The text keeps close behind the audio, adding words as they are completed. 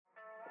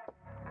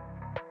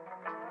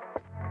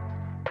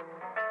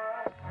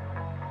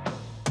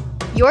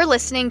You're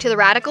listening to the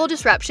Radical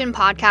Disruption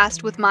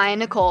podcast with Maya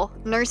Nicole,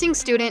 nursing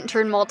student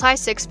turned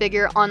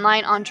multi-six-figure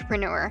online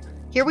entrepreneur.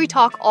 Here we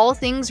talk all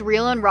things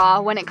real and raw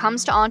when it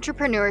comes to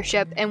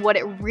entrepreneurship and what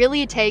it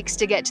really takes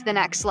to get to the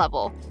next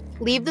level.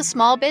 Leave the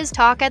small biz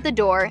talk at the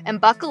door and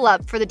buckle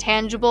up for the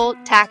tangible,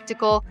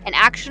 tactical, and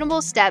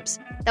actionable steps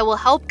that will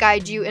help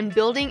guide you in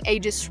building a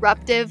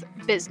disruptive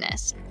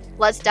business.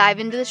 Let's dive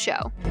into the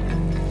show.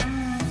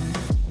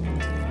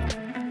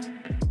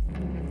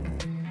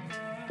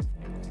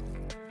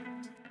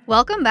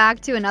 Welcome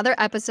back to another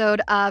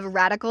episode of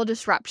Radical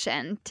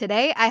Disruption.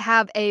 Today I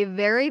have a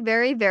very,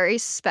 very, very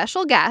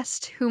special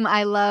guest whom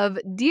I love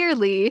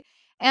dearly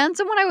and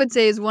someone I would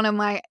say is one of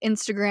my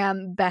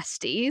Instagram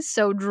besties.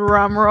 So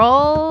drum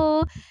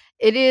roll.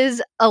 It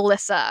is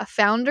Alyssa,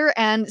 founder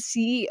and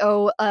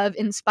CEO of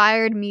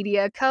Inspired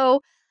Media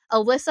Co.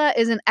 Alyssa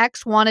is an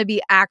ex-wannabe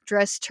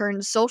actress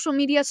turned social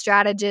media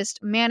strategist,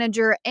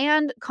 manager,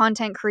 and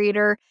content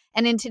creator.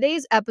 And in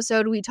today's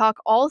episode, we talk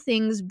all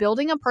things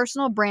building a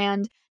personal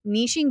brand,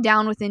 niching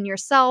down within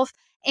yourself,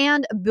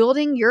 and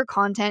building your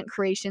content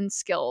creation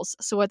skills.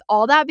 So with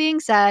all that being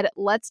said,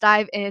 let's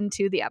dive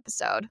into the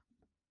episode.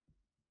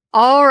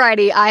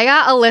 Alrighty, I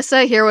got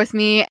Alyssa here with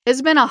me.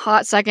 It's been a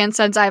hot second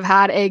since I've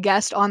had a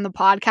guest on the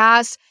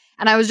podcast.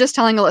 And I was just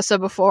telling Alyssa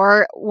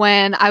before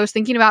when I was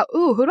thinking about,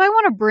 who do I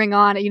want to bring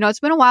on? You know, it's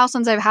been a while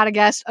since I've had a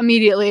guest.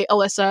 Immediately,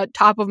 Alyssa,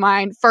 top of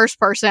mind, first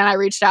person I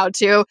reached out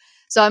to.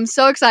 So I'm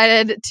so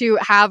excited to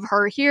have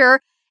her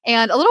here.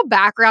 And a little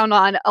background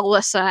on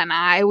Alyssa and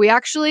I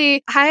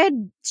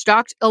had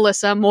stalked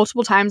Alyssa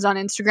multiple times on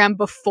Instagram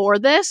before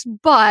this,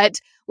 but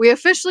we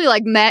officially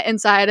met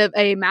inside of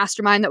a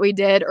mastermind that we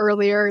did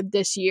earlier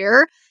this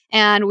year.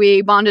 And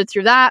we bonded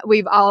through that.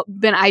 We've all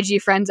been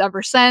IG friends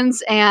ever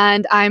since.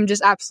 And I'm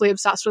just absolutely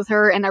obsessed with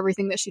her and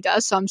everything that she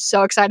does. So I'm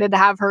so excited to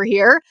have her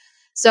here.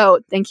 So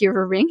thank you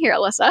for being here,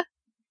 Alyssa.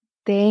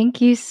 Thank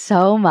you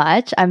so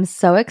much. I'm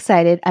so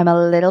excited. I'm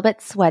a little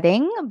bit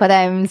sweating, but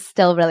I'm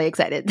still really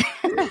excited.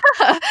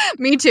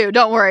 Me too.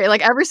 Don't worry.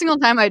 Every single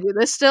time I do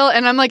this still,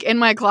 and I'm in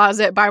my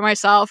closet by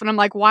myself, and I'm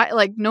why?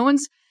 No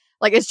one's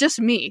it's just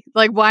me.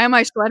 Why am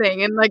I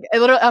sweating? And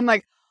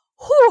I'm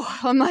whew.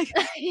 I'm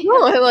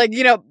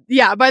whoa.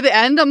 Yeah. By the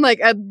end, I'm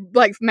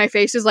my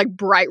face is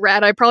bright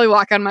red. I probably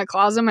walk out of my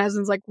closet. My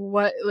husband's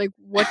what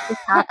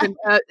just happened?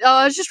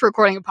 I was just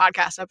recording a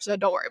podcast episode.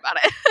 Don't worry about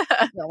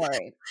it. Don't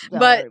worry.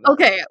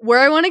 Okay, where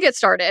I want to get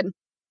started.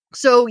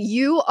 So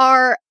you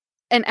are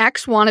an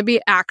ex-wannabe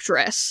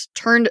actress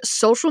turned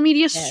social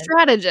media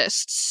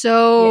strategist.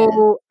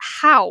 So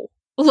how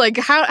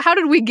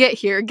did we get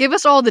here? Give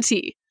us all the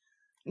tea.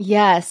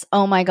 Yes.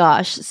 Oh my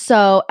gosh.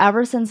 So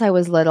ever since I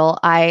was little,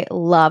 I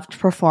loved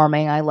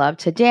performing. I loved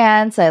to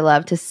dance. I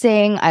loved to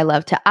sing. I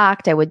loved to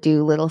act. I would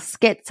do little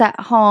skits at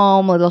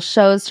home, little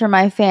shows for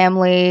my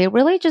family,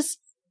 really just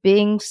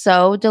being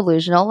so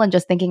delusional and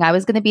just thinking I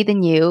was going to be the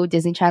new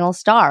Disney Channel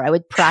star. I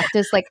would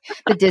practice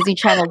the Disney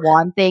Channel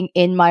wand thing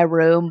in my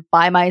room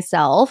by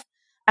myself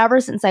ever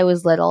since I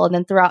was little. And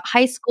then throughout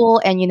high school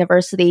and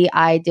university,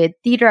 I did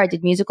theater, I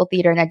did musical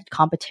theater, and I did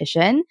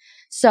competition.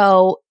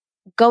 So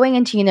going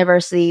into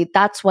university,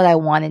 that's what I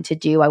wanted to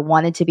do. I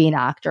wanted to be an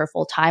actor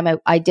full time.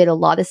 I did a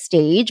lot of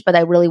stage, but I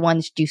really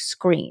wanted to do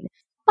screen.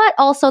 But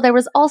also there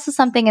was also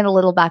something in the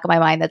little back of my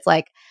mind that's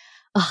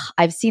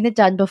I've seen it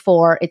done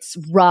before. It's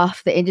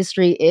rough. The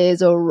industry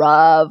is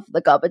rough.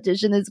 The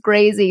competition is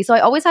crazy. So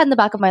I always had in the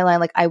back of my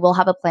mind, I will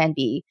have a plan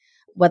B,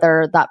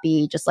 whether that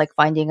be just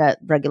finding a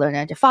regular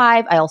 9 to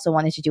 5. I also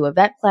wanted to do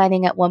event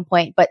planning at one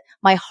point, but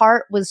my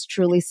heart was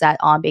truly set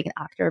on being an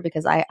actor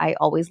because I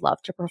always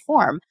loved to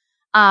perform.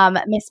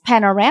 Miss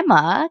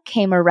Panorama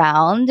came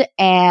around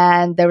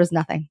and there was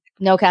nothing,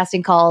 no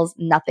casting calls,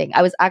 nothing.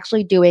 I was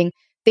actually doing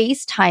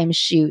FaceTime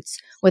shoots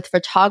with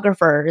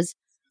photographers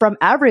from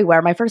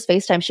everywhere. My first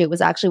FaceTime shoot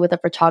was actually with a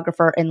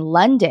photographer in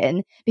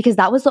London because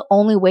that was the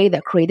only way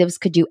that creatives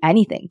could do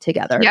anything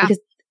together because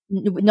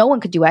no one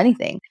could do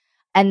anything.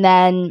 And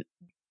then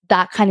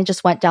that kind of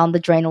just went down the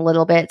drain a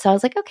little bit. So I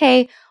was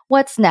okay,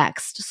 what's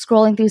next?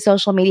 Scrolling through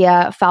social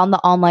media, found the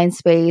online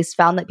space,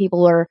 found that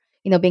people were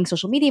being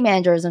social media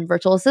managers and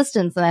virtual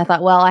assistants. And I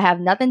thought, well, I have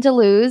nothing to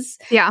lose.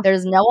 Yeah.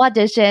 There's no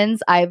auditions.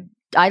 I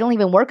don't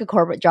even work a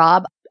corporate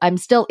job. I'm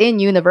still in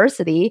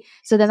university.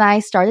 So then I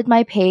started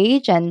my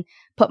page and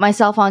put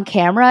myself on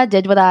camera,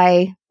 did what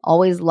I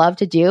always loved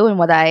to do and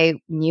what I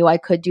knew I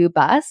could do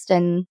best.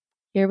 And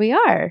here we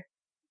are.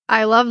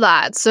 I love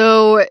that.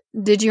 So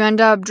did you end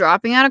up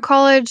dropping out of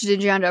college?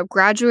 Did you end up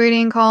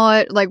graduating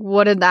college?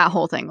 What did that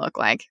whole thing look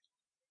like?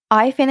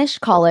 I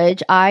finished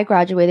college. I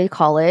graduated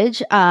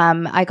college.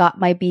 I got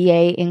my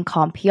BA in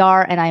Comp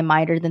PR and I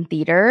minored in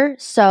theater.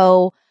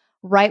 So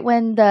right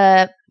when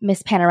the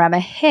Miss Panorama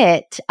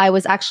hit, I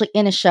was actually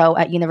in a show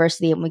at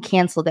university and we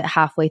canceled it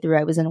halfway through.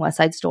 I was in West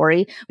Side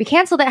Story. We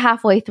canceled it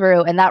halfway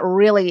through and that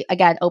really,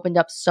 again, opened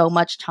up so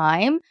much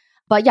time.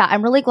 But yeah,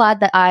 I'm really glad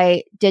that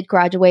I did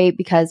graduate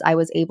because I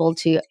was able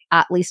to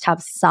at least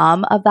have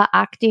some of that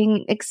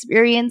acting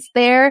experience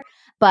there.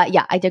 But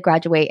yeah, I did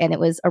graduate and it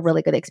was a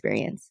really good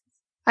experience.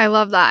 I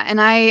love that.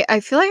 And I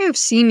feel like I've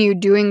seen you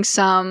doing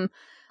some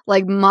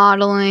like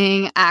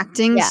modeling,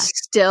 acting Yeah.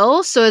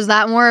 still. So is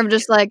that more of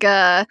just like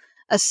a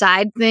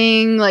side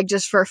thing, like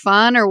just for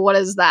fun, or what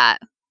is that?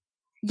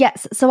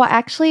 Yes. So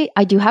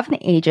I do have an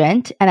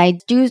agent, and I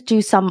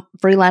do some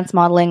freelance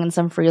modeling and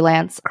some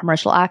freelance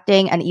commercial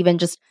acting, and even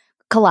just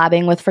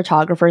collabing with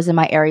photographers in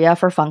my area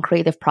for fun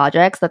creative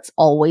projects. That's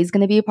always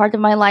going to be a part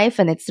of my life.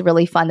 And it's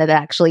really fun that it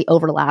actually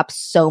overlaps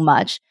so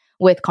much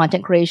with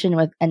content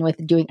creation and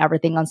with doing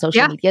everything on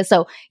social Yeah. media.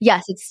 So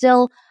yes, it's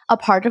still a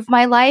part of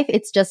my life.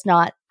 It's just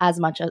not as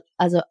much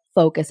as a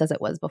focus as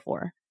it was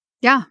before.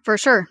 Yeah, for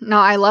sure. No,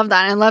 I love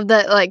that. And I love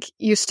that like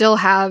you still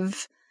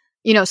have,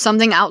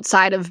 something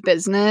outside of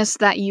business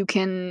Right. that you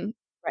can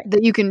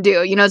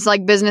do. It's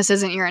like business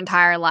isn't your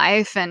entire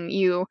life and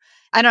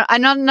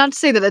I'm not to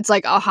say that it's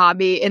like a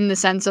hobby in the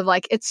sense of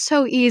like it's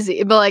so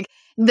easy, but like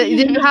that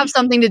you have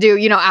something to do,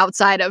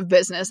 outside of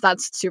business.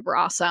 That's super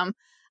awesome.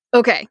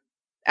 Okay.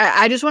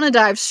 I just want to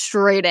dive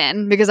straight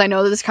in because I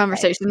know that this Right.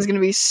 conversation is going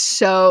to be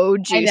so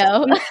I juicy.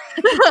 know.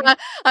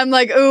 I'm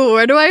like, ooh,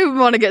 where do I even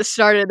want to get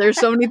started? There's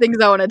so many things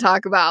I want to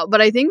talk about. But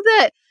I think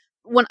that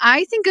when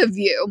I think of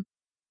you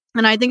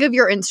and I think of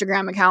your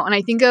Instagram account and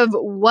I think of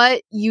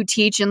what you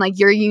teach and like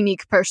your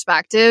unique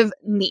perspective,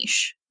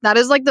 niche. That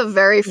is like the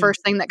very Mm.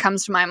 first thing that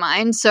comes to my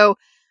mind. So,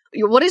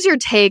 what is your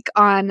take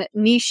on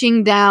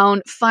niching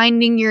down,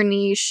 finding your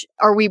niche?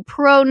 Are we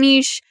pro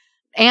niche,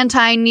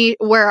 anti niche?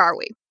 Where are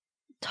we?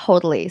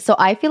 Totally. So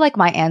I feel like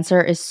my answer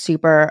is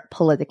super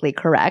politically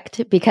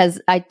correct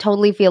because I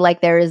totally feel like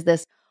there is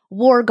this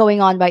war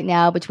going on right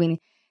now between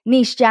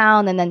niche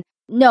down and then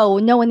no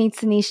one needs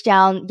to niche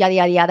down, yada,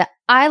 yada, yada.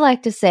 I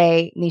like to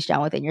say niche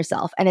down within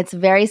yourself. And it's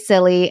very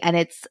silly and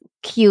it's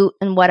cute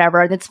and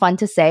whatever. And it's fun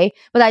to say.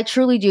 But I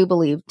truly do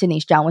believe to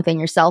niche down within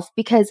yourself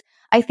because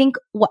I think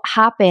what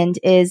happened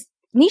is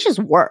niches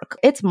work.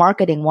 It's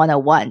marketing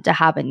 101 to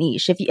have a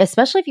niche.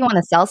 Especially if you want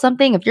to sell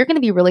something, if you're going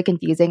to be really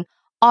confusing,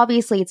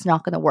 obviously it's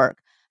not going to work.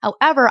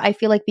 However, I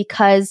feel like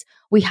because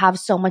we have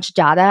so much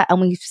data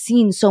and we've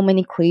seen so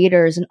many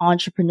creators and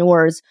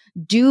entrepreneurs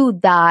do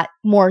that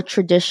more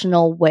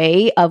traditional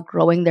way of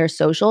growing their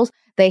socials,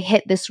 they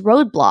hit this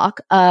roadblock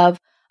of,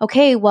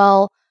 okay,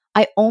 well,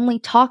 I only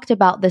talked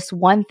about this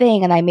one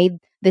thing and I made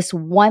this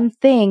one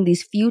thing,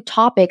 these few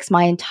topics,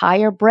 my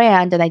entire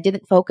brand, and I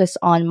didn't focus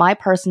on my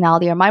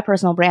personality or my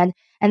personal brand.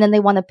 And then they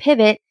want to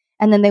pivot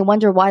and then they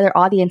wonder why their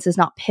audience is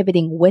not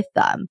pivoting with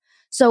them.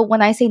 So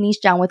when I say niche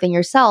down within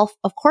yourself,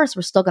 of course,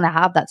 we're still going to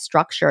have that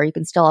structure. You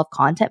can still have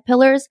content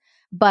pillars,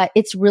 but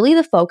it's really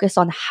the focus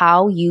on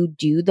how you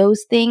do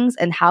those things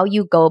and how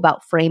you go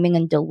about framing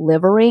and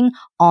delivering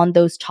on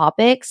those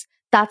topics.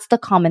 That's the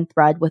common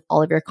thread with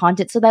all of your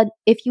content. So that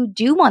if you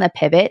do want to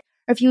pivot,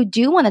 or if you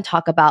do want to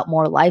talk about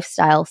more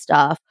lifestyle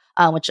stuff,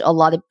 which a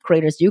lot of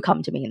creators do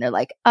come to me and they're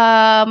like,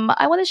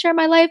 I want to share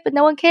my life, but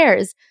no one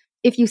cares.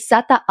 If you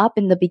set that up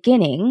in the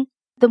beginning,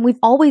 then we've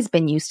always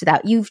been used to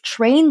that. You've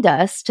trained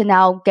us to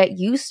now get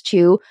used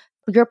to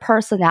your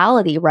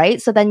personality, right?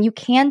 So then you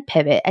can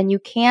pivot and you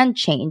can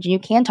change and you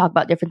can talk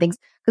about different things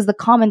because the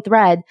common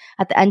thread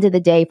at the end of the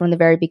day from the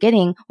very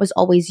beginning was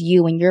always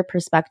you and your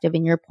perspective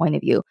and your point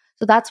of view.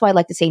 So that's why I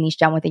like to say niche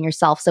down within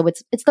yourself. So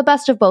it's the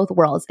best of both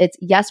worlds. It's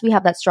yes, we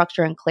have that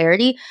structure and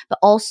clarity, but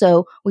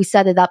also we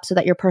set it up so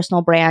that your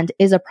personal brand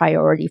is a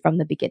priority from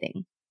the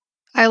beginning.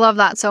 I love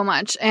that so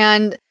much.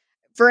 And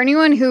for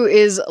anyone who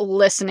is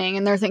listening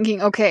and they're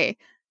thinking, okay,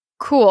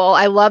 cool,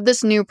 I love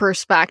this new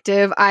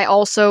perspective. I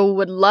also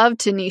would love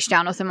to niche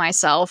down within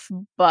myself,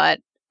 but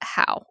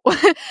how?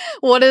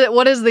 What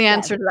is the Yes.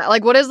 answer to that?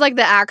 Like what is like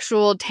the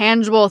actual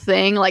tangible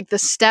thing, like the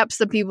steps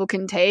that people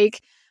can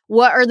take?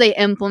 What are they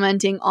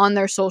implementing on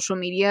their social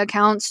media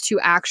accounts to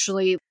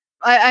actually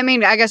I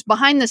mean, I guess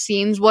behind the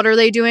scenes, what are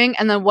they doing?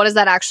 And then what does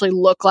that actually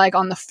look like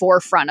on the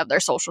forefront of their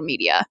social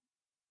media?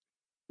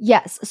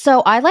 Yes.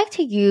 So I like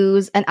to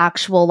use an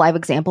actual live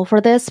example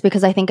for this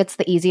because I think it's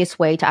the easiest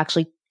way to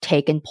actually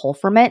take and pull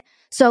from it.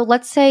 So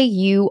let's say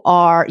you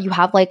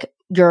have like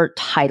your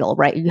title,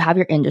 right? You have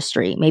your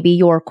industry, maybe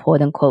your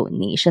quote unquote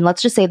niche. And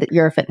let's just say that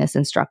you're a fitness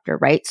instructor,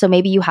 right? So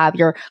maybe you have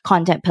your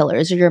content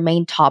pillars or your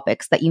main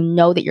topics that you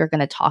know that you're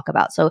going to talk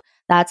about. So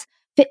that's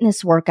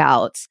fitness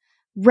workouts,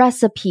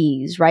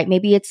 recipes, right?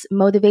 Maybe it's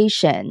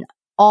motivation,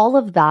 all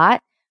of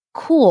that.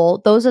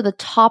 Cool, those are the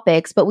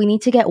topics, but we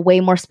need to get way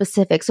more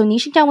specific. So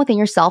niching down within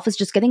yourself is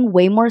just getting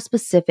way more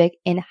specific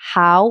in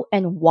how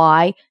and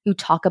why you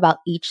talk about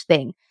each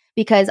thing.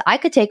 Because I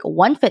could take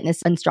one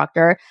fitness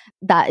instructor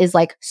that is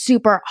like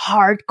super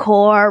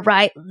hardcore,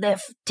 right?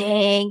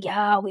 Lifting.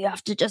 Yeah, we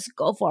have to just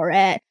go for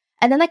it.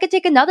 And then I could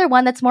take another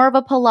one that's more of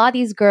a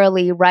Pilates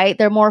girly, right?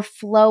 They're more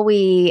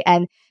flowy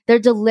and their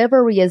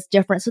delivery is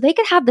different. So they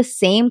could have the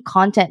same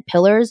content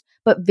pillars,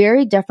 but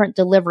very different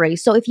delivery.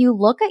 So if you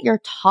look at your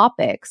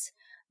topics,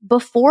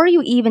 before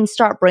you even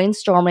start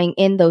brainstorming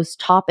in those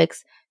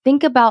topics,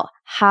 think about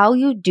how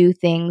you do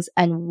things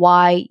and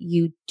why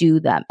you do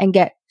them and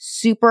get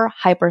super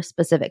hyper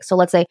specific. So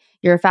let's say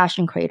you're a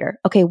fashion creator.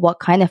 Okay, what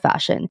kind of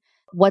fashion?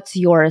 What's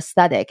your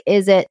aesthetic?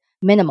 Is it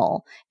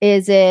minimal?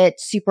 Is it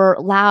super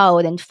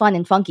loud and fun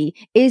and funky?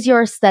 Is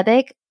your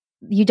aesthetic,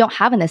 you don't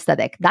have an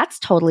aesthetic? That's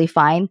totally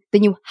fine.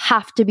 Then you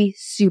have to be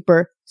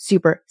super,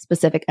 super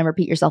specific and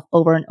repeat yourself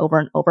over and over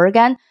and over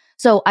again.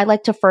 So I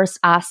like to first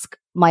ask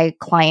my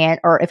client,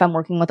 or if I'm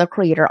working with a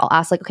creator, I'll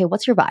ask like, okay,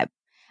 what's your vibe?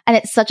 And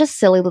it's such a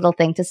silly little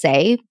thing to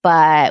say,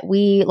 but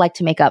we like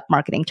to make up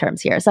marketing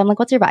terms here. So I'm like,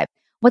 what's your vibe?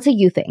 What's a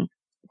you thing?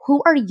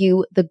 Who are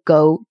you the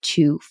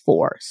go-to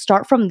for?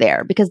 Start from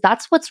there, because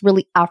that's what's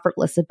really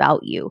effortless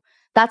about you.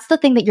 That's the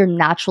thing that you're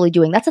naturally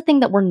doing. That's the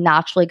thing that we're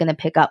naturally going to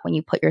pick up when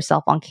you put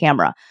yourself on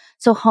camera.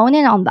 So hone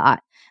in on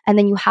that. And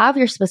then you have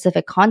your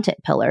specific content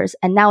pillars.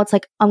 And now it's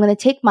like, I'm going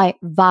to take my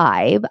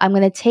vibe. I'm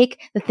going to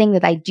take the thing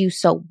that I do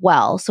so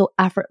well, so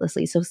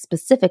effortlessly, so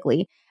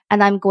specifically,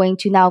 and I'm going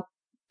to now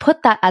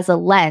put that as a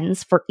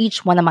lens for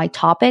each one of my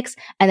topics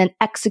and then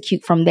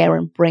execute from there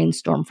and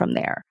brainstorm from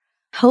there.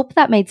 Hope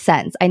that made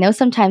sense. I know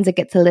sometimes it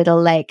gets a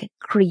little like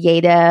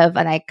creative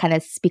and I kind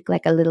of speak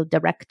like a little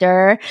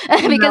director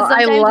because No,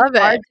 I sometimes love it's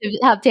hard it.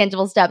 to have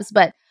tangible steps,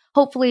 but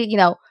hopefully,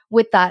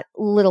 with that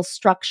little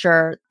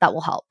structure, that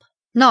will help.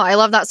 No, I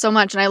love that so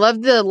much. And I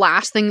love the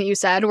last thing that you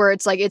said, where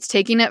it's like, it's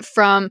taking it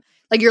from,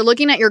 like, you're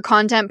looking at your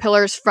content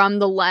pillars from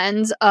the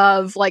lens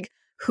of like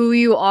who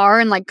you are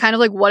and like kind of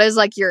like what is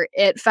like your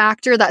it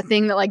factor, that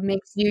thing that like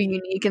makes you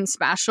unique and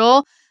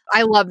special.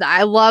 I love that.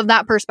 I love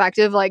that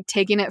perspective, like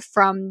taking it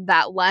from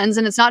that lens.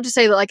 And it's not to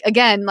say that, like,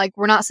 again, like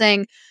we're not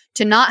saying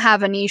to not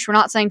have a niche. We're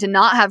not saying to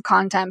not have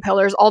content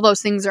pillars. All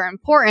those things are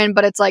important,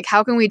 but it's like,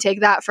 how can we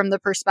take that from the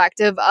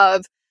perspective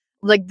of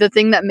like the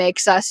thing that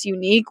makes us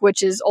unique,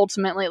 which is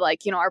ultimately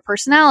like, our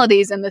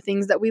personalities and the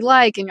things that we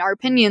like and our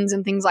opinions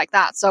and things like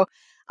that. So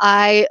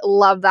I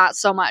love that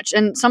so much.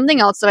 And something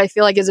else that I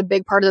feel like is a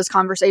big part of this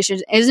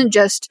conversation isn't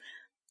just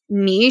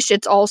niche,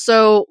 it's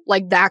also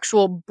like the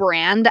actual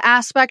brand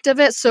aspect of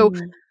it. So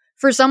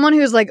for someone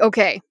who's like,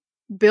 okay,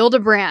 build a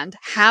brand,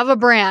 have a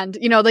brand,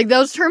 like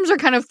those terms are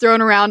kind of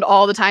thrown around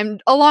all the time,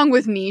 along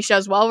with niche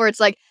as well, where it's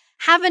like,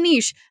 have a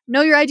niche,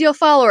 know your ideal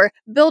follower,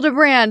 build a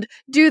brand,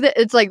 do that.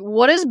 It's like,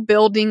 what is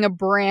building a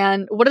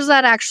brand? What does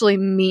that actually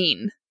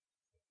mean?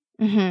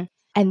 Mm-hmm.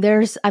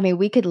 And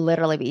we could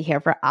literally be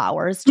here for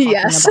hours talking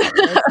Yes. about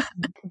this.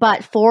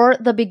 But for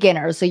the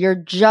beginners, so you're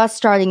just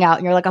starting out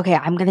and you're like, okay,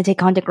 I'm going to take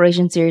content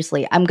creation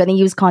seriously. I'm going to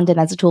use content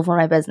as a tool for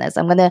my business.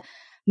 I'm going to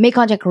make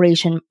content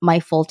creation my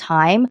full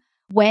time.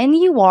 When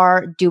you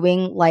are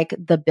doing like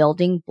the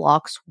building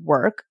blocks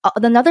work,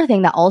 another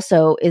thing that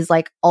also is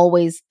like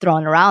always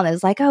thrown around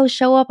is like, oh,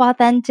 show up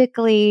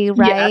authentically,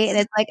 right? And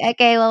Yes. it's like,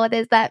 okay, well, what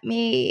does that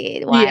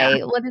mean? Yeah.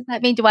 What does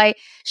that mean? Do I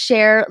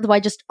share? Do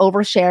I just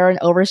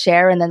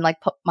overshare and then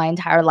like put my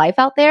entire life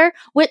out there?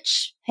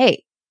 Which,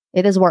 hey,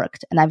 it has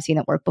worked and I've seen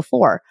it work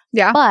before.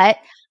 Yeah. But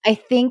I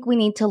think we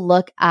need to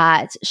look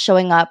at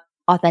showing up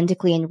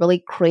authentically and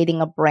really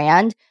creating a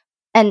brand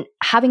and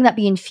having that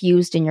be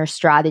infused in your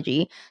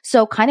strategy.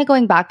 So kind of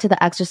going back to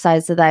the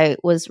exercise that I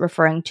was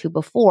referring to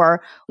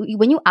before,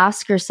 when you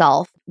ask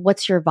yourself,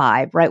 what's your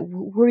vibe, right?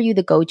 Who are you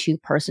the go-to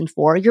person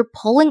for? You're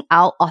pulling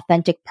out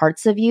authentic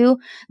parts of you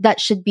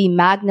that should be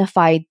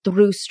magnified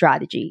through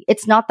strategy.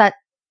 It's not that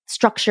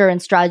structure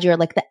and strategy are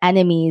like the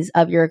enemies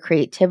of your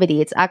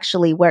creativity. It's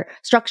actually where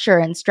structure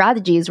and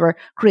strategy is where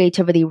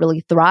creativity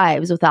really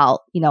thrives without,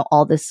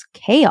 all this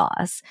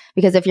chaos.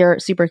 Because if you're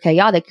super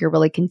chaotic, you're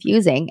really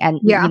confusing and,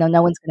 Yeah.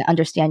 no one's going to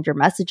understand your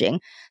messaging.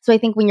 So I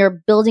think when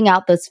you're building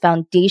out those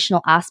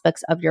foundational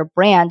aspects of your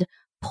brand,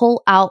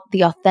 pull out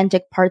the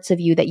authentic parts of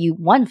you that you,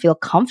 one, feel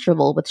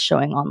comfortable with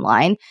showing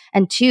online,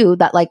 and two,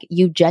 that like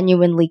you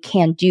genuinely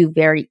can do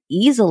very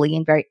easily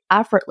and very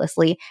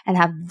effortlessly, and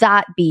have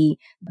that be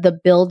the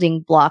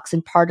building blocks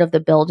and part of the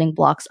building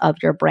blocks of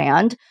your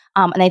brand.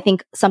 And I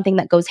think something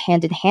that goes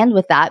hand in hand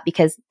with that,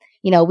 because,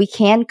 we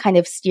can kind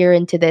of steer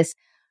into this,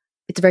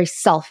 it's very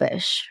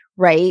selfish,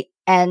 right?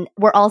 And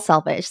we're all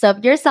selfish. So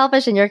if you're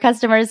selfish and your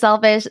customer is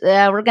selfish,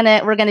 we're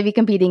gonna be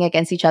competing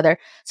against each other.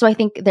 So I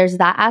think there's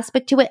that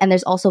aspect to it, and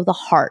there's also the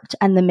heart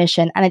and the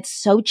mission. And it's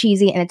so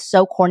cheesy and it's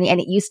so corny, and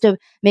it used to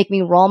make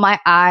me roll my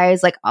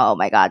eyes, like, oh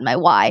my god, my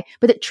why.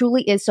 But it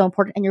truly is so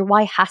important, and your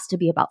why has to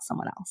be about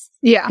someone else.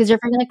 Yeah. Because if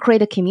you're going to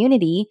create a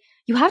community,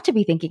 you have to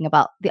be thinking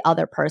about the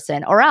other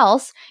person, or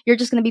else you're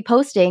just going to be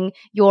posting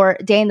your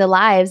day in the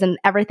lives and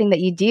everything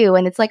that you do.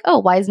 And it's like, oh,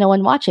 why is no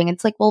one watching?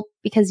 It's like, well,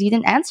 because you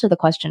didn't answer the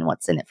question,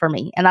 what's in it for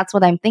me? And that's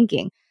what I'm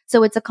thinking.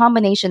 So it's a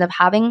combination of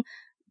having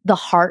the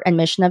heart and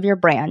mission of your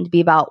brand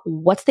be about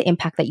what's the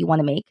impact that you want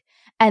to make.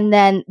 And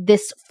then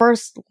this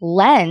first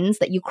lens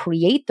that you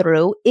create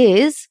through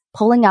is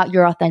pulling out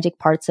your authentic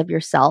parts of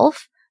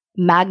yourself,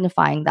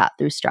 magnifying that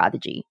through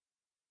strategy.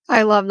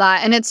 I love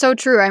that. And it's so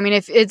true. I mean,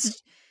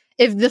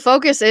 if the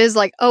focus is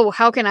like, oh,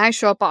 how can I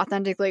show up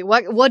authentically?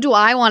 What do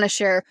I want to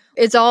share?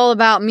 It's all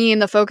about me,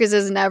 and the focus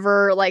is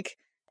never like,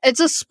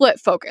 it's a split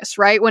focus,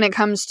 right? When it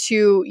comes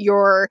to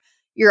your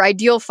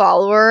ideal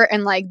follower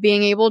and like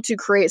being able to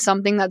create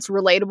something that's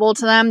relatable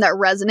to them, that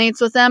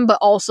resonates with them, but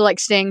also like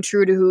staying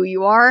true to who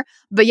you are.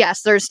 But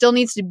yes, there still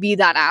needs to be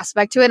that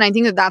aspect to it. And I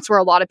think that that's where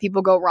a lot of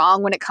people go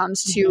wrong when it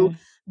comes to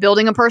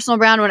building a personal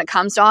brand when it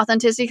comes to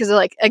authenticity. Cause they're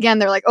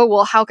like, oh,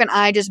 well, how can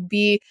I just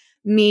be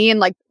me and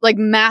like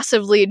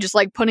massively just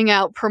like putting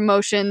out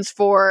promotions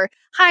for,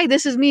 hi,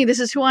 this is me. This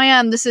is who I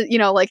am. This is,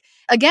 like,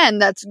 again,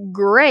 that's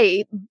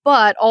great.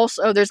 But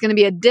also there's going to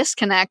be a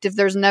disconnect if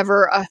there's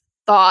never a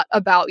thought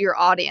about your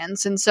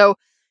audience. And so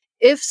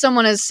if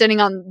someone is sitting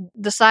on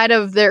the side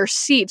of their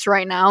seats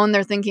right now and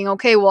they're thinking,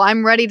 okay, well,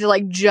 I'm ready to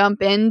like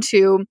jump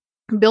into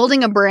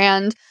building a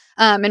brand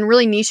and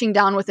really niching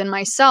down within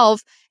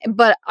myself,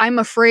 but I'm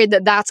afraid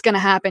that that's going to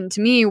happen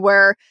to me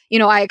where,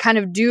 I kind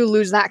of do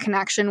lose that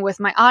connection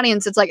with my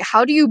audience. It's like,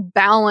 how do you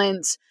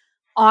balance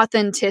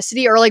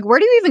authenticity, or like, where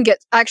do you even get,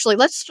 actually,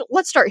 let's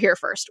start here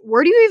first.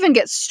 Where do you even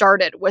get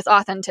started with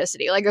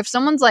authenticity? Like if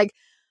someone's like,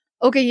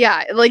 okay,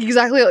 yeah, like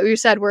exactly what you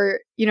said,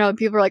 where,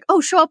 people are like, oh,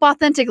 show up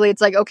authentically.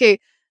 It's like, okay,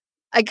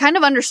 I kind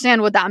of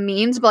understand what that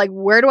means, but like,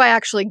 where do I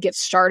actually get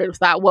started with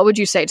that? What would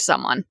you say to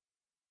someone?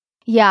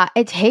 Yeah,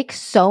 it takes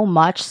so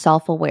much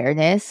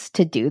self-awareness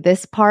to do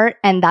this part,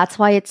 and that's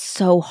why it's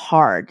so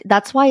hard.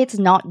 That's why it's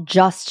not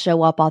just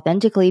show up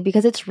authentically,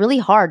 because it's really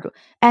hard.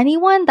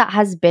 Anyone that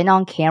has been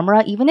on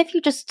camera, even if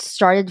you just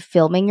started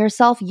filming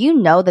yourself, you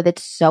know that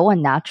it's so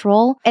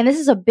unnatural. And this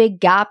is a big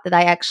gap that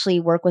I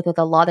actually work with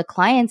a lot of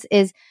clients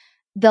is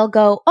they'll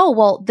go, oh,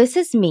 well, this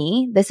is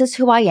me. This is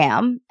who I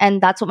am. And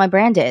that's what my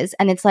brand is.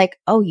 And it's like,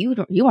 oh, you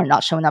are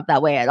not showing up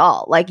that way at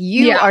all. Like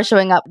you are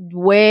showing up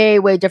way,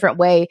 way different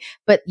way,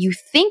 but you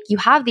think you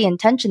have the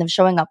intention of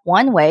showing up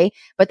one way,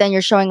 but then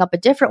you're showing up a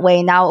different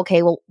way. Now,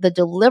 okay, well, the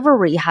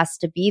delivery has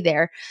to be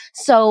there.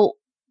 So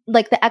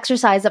like the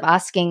exercise of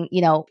asking,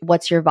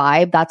 what's your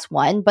vibe? That's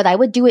one, but I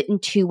would do it in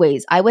two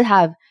ways. I would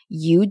have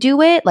you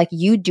do it, like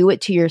you do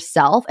it to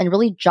yourself and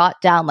really jot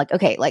down like,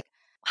 okay, like,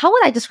 how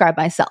would I describe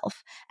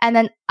myself? And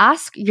then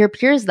ask your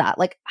peers that,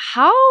 like,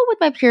 how would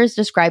my peers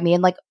describe me?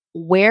 And like,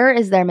 where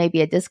is there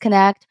maybe a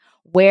disconnect?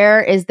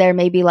 Where is there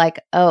maybe like,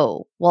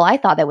 oh, well, I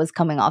thought it was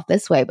coming off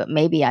this way, but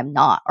maybe I'm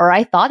not. Or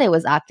I thought it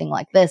was acting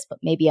like this, but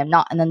maybe I'm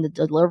not. And then the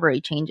delivery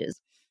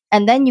changes.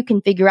 And then you can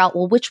figure out,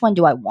 well, which one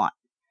do I want?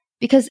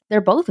 Because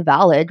they're both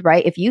valid,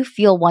 right? If you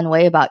feel one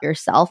way about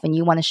yourself and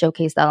you want to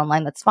showcase that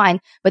online, that's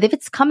fine. But if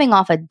it's coming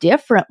off a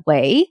different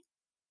way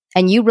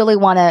and you really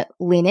want to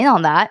lean in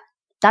on that,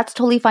 that's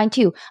totally fine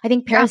too. I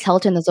think Paris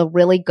Hilton is a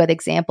really good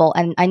example.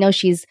 And I know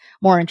she's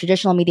more in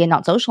traditional media,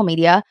 not social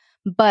media,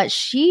 but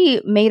she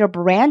made a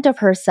brand of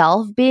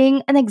herself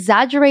being an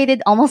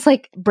exaggerated, almost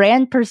like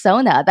brand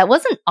persona that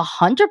wasn't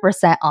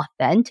 100%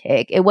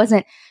 authentic.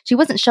 She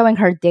wasn't showing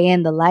her day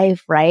in the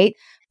life, right?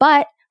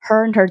 But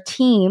her and her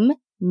team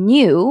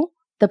knew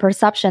the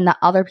perception that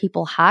other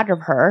people had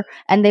of her,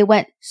 and they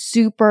went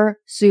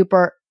super,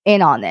 super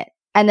in on it.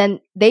 And then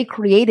they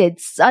created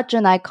such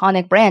an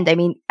iconic brand. I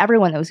mean,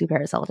 everyone knows who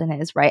Paris Hilton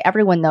is, right?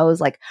 Everyone knows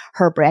like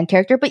her brand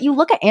character, but you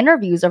look at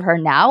interviews of her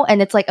now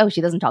and it's like, oh, she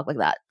doesn't talk like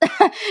that.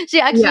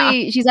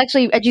 She's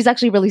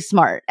actually really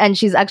smart and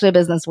she's actually a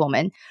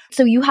businesswoman.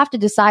 So you have to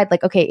decide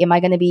like, okay, am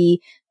I going to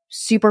be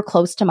super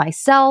close to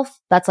myself?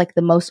 That's like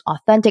the most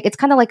authentic. It's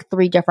kind of like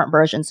three different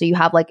versions. So you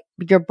have like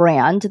your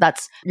brand,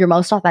 that's your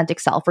most authentic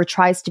self or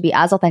tries to be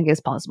as authentic as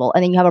possible.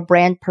 And then you have a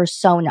brand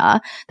persona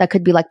that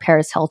could be like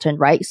Paris Hilton,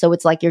 right? So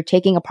it's like you're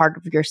taking a part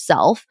of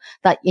yourself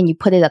and you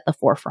put it at the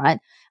forefront.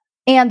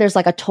 And there's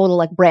like a total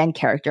like brand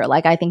character,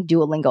 like I think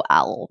Duolingo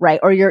Owl, right?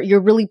 Or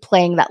you're really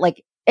playing that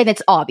like, and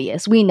it's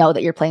obvious. We know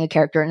that you're playing a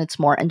character and it's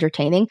more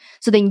entertaining.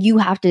 So then you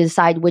have to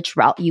decide which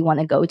route you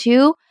want to go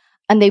to.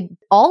 And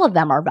all of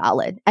them are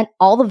valid and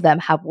all of them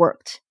have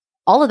worked.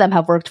 All of them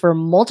have worked for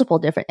multiple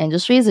different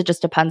industries. It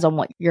just depends on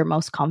what you're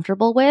most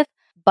comfortable with.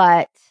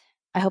 But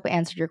I hope I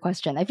answered your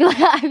question. I feel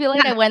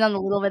like I went on a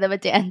little bit of a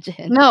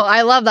tangent. No,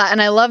 I love that.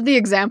 And I love the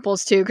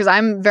examples too, because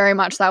I'm very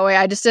much that way.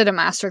 I just did a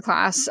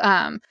masterclass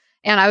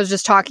and I was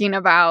just talking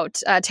about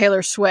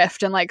Taylor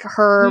Swift and like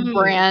her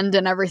brand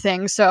and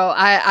everything. So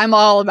I'm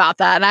all about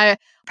that. And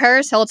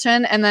Paris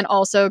Hilton and then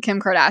also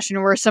Kim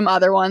Kardashian were some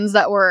other ones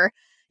that were,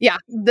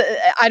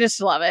 I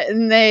just love it.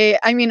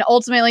 And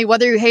ultimately,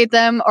 whether you hate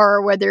them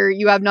or whether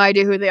you have no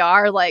idea who they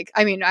are,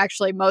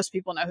 actually most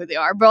people know who they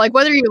are, but like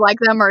whether you like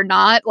them or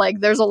not, like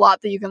there's a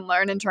lot that you can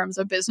learn in terms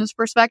of business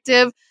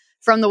perspective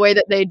from the way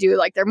that they do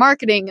like their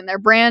marketing and their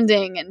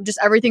branding and just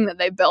everything that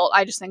they built.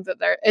 I just think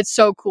that it's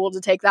so cool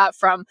to take that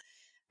from,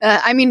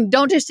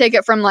 don't just take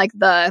it from like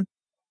the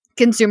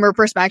consumer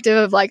perspective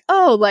of like,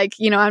 oh, like,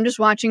 I'm just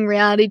watching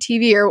reality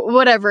TV or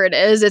whatever it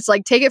is. It's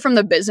like, take it from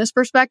the business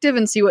perspective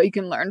and see what you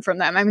can learn from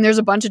them. I mean, there's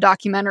a bunch of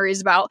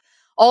documentaries about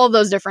all of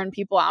those different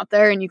people out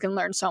there and you can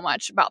learn so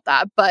much about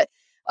that. But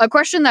a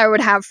question that I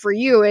would have for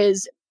you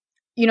is,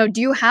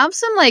 do you have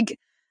some like,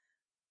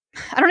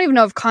 I don't even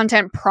know if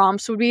content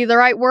prompts would be the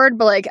right word,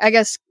 but like, I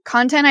guess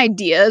content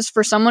ideas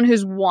for someone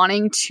who's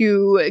wanting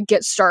to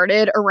get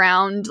started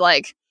around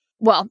like,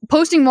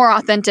 posting more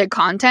authentic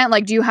content?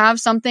 Like, do you have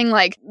something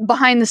like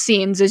behind the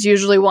scenes is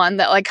usually one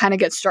that like kind of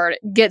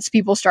gets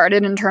people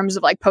started in terms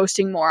of like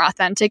posting more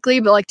authentically.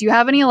 But like, do you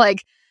have any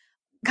like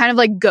kind of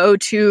like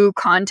go-to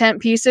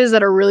content pieces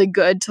that are really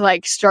good to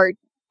like start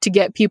to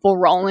get people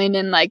rolling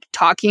and like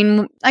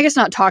talking, I guess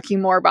not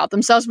talking more about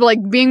themselves, but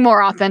like being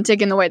more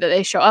authentic in the way that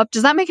they show up.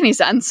 Does that make any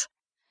sense?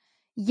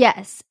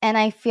 Yes. And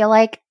I feel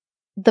like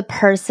the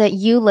person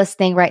you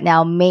listening right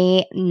now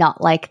may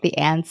not like the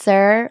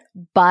answer,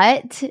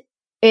 but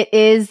it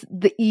is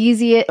the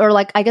easiest or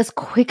like, I guess,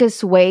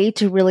 quickest way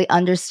to really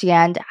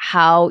understand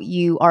how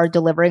you are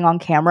delivering on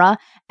camera.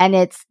 And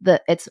it's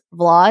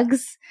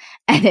vlogs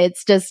and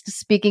it's just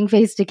speaking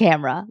face to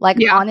camera. Like,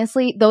 Yeah.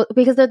 honestly, though,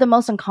 because they're the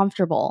most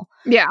uncomfortable.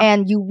 Yeah.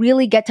 And you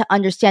really get to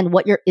understand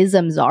what your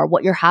isms are,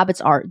 what your habits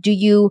are. Do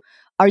you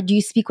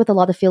speak with a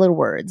lot of filler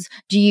words?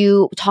 Do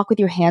you talk with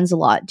your hands a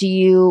lot? Do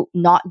you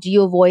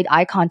avoid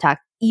eye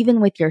contact even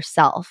with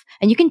yourself?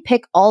 And you can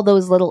pick all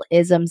those little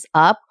isms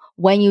up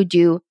when you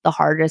do the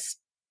hardest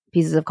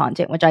pieces of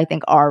content, which I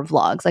think are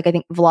vlogs. Like, I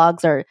think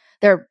vlogs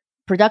they're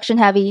production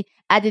heavy,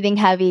 editing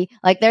heavy.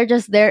 Like,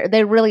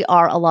 they really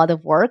are a lot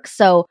of work.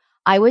 So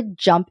I would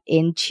jump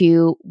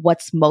into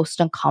what's most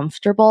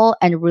uncomfortable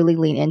and really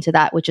lean into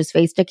that, which is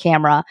face to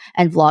camera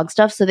and vlog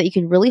stuff, so that you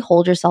can really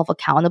hold yourself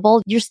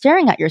accountable. You're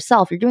staring at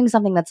yourself. You're doing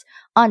something that's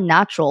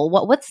unnatural.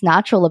 What's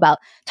natural about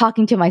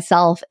talking to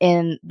myself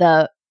in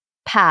the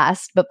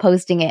past, but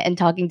posting it and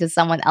talking to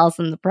someone else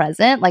in the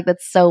present? Like,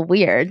 that's so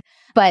weird.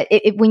 But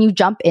when you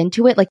jump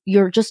into it, like,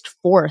 you're just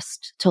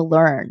forced to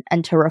learn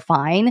and to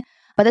refine.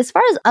 But as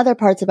far as other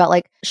parts about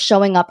like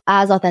showing up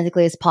as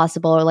authentically as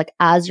possible or like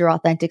as your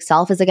authentic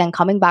self, is again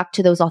coming back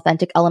to those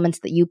authentic elements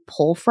that you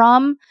pull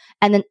from,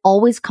 and then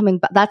always coming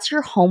back. That's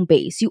your home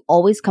base. You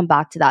always come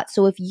back to that.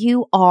 So if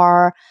you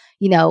are,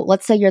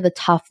 let's say you're the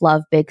tough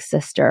love big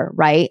sister,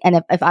 right?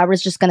 And if I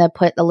was just going to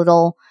put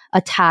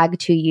a tag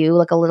to you,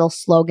 like a little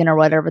slogan or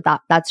whatever,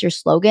 that's your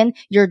slogan,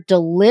 your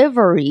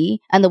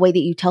delivery and the way that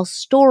you tell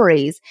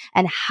stories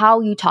and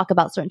how you talk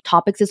about certain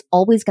topics is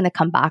always going to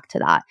come back to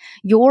that.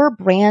 Your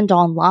brand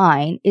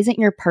online isn't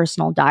your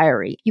personal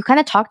diary. You kind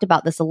of talked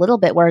about this a little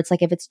bit, where it's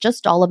like, if it's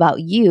just all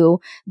about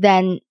you,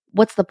 then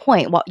what's the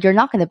point? Well, you're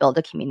not going to build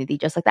a community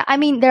just like that. I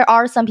mean, there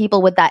are some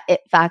people with that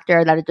it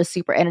factor that are just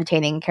super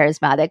entertaining and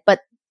charismatic,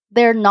 but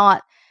they're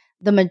not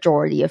the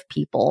majority of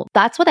people.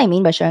 That's what I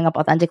mean by showing up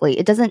authentically.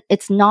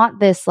 It's not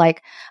this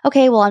like,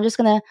 okay, well, I'm just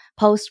going to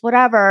post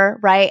whatever,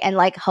 right? And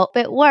like hope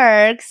it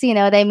works. You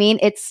know what I mean?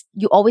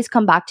 You always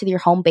come back to your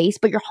home base,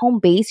 but your home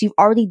base, you've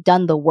already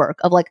done the work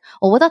of like,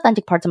 well, what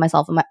authentic parts of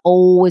myself am I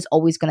always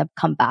going to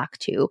come back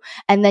to?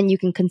 And then you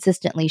can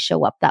consistently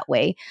show up that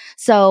way.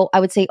 So I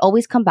would say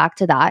always come back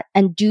to that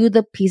and do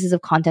the pieces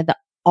of content that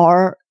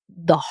are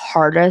the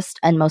hardest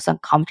and most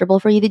uncomfortable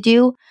for you to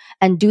do,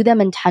 and do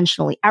them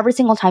intentionally every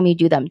single time you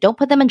do them. Don't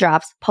put them in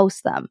drafts,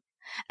 post them,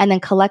 and then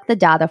collect the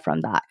data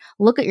from that.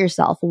 Look at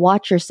yourself,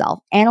 watch yourself,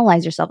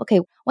 analyze yourself. Okay,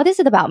 what is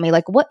it about me?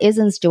 Like, what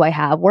isms do I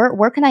have?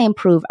 Where can I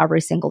improve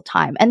every single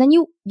time? And then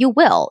you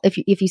will if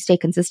you stay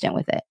consistent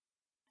with it.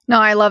 No,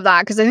 I love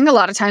that, because I think a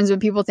lot of times when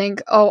people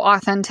think, oh,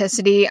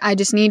 authenticity, I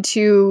just need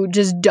to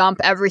just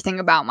dump everything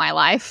about my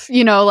life,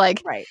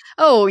 like, right.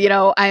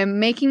 Oh, I'm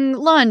making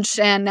lunch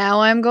and now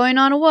I'm going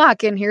on a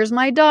walk and here's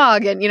my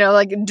dog, and,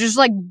 like just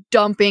like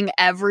dumping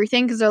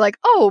everything, because they're like,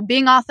 oh,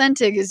 being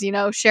authentic is,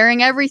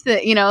 sharing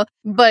everything,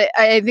 but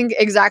I think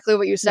exactly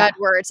what you said,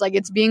 where it's like,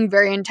 it's being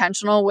very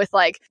intentional with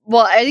like,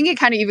 well, I think it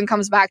kind of even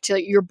comes back to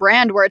like, your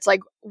brand, where it's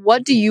like,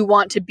 what do you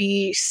want to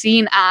be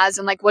seen as,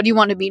 and like, what do you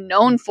want to be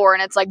known for?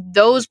 And it's like,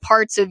 those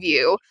parts of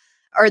you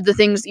are the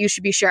things that you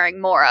should be sharing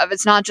more of.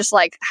 It's not just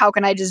like, how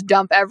can I just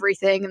dump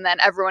everything and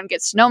then everyone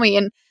gets to know me?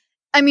 And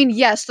I mean,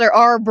 yes, there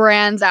are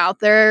brands out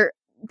there,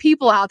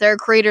 people out there,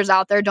 creators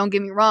out there, don't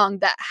get me wrong,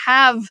 that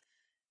have,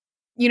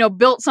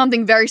 built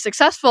something very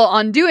successful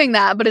on doing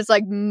that. But it's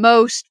like,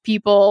 most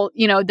people,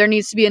 there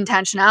needs to be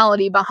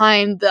intentionality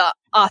behind the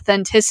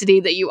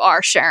authenticity that you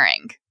are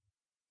sharing.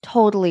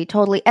 Totally,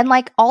 totally. And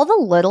like all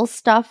the little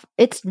stuff,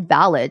 it's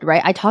valid,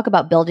 right? I talk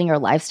about building your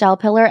lifestyle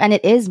pillar, and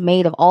it is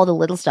made of all the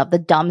little stuff, the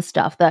dumb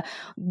stuff,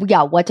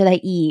 what did I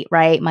eat,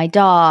 right? My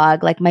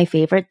dog, like my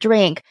favorite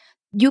drink.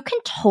 You can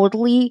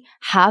totally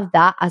have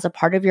that as a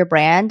part of your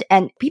brand,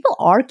 and people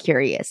are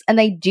curious and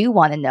they do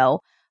want to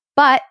know.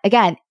 But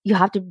again, you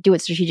have to do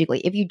it strategically.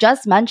 If you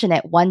just mention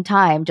it one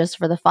time just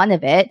for the fun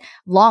of it,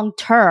 long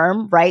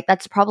term, right,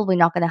 that's probably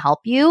not going to help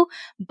you.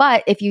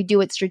 But if you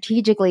do it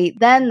strategically,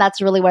 then that's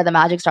really where the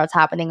magic starts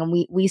happening,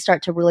 and we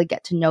start to really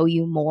get to know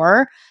you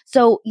more.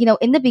 So,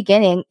 in the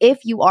beginning,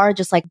 if you are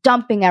just like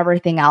dumping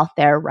everything out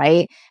there,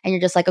 right, and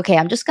you're just like, okay,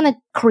 I'm just going to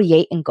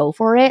create and go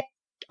for it.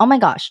 Oh my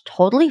gosh,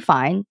 totally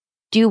fine.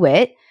 Do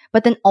it.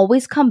 But then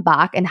always come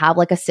back and have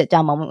like a sit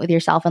down moment with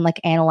yourself and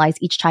like analyze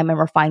each time and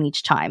refine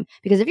each time.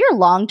 Because if you're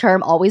long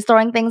term always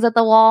throwing things at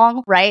the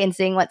wall, right, and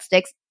seeing what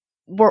sticks,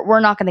 we're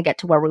not going to get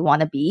to where we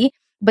want to be.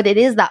 But it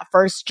is that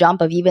first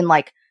jump of even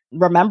like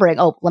remembering,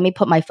 oh, let me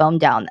put my phone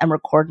down and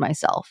record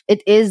myself.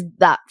 It is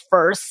that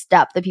first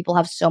step that people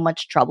have so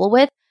much trouble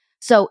with.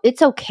 So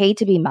it's okay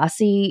to be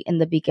messy in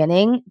the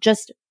beginning.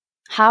 Just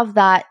have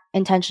that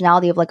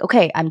intentionality of like,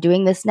 okay, I'm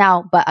doing this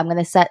now, but I'm going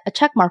to set a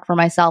check mark for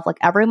myself. Like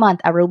every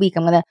month, every week,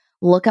 I'm going to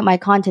look at my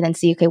content and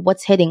see, okay,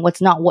 what's hitting,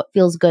 what's not, what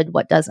feels good,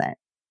 what doesn't.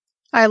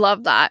 I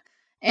love that.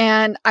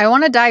 And I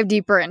want to dive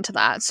deeper into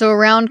that. So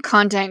around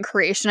content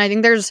creation, I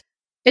think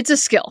it's a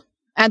skill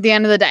at the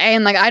end of the day.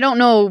 And like, I don't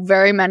know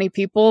very many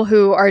people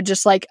who are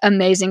just like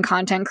amazing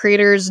content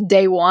creators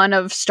day one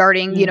of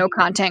starting,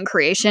 content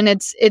creation.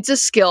 It's a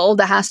skill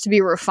that has to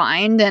be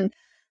refined. And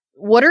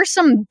what are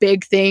some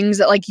big things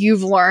that like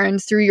you've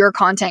learned through your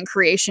content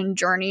creation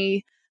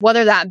journey,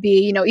 whether that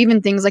be,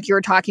 even things like you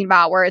were talking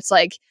about where it's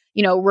like,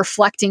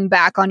 reflecting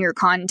back on your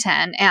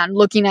content and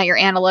looking at your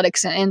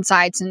analytics and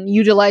insights and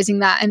utilizing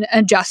that and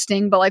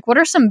adjusting. But like, what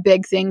are some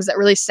big things that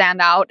really stand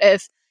out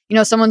if,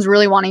 someone's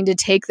really wanting to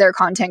take their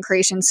content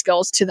creation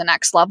skills to the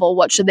next level?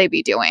 What should they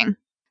be doing?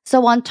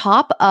 So on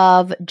top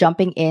of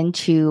jumping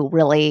into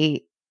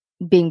really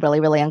being really,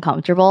 really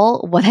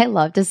uncomfortable, what I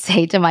love to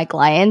say to my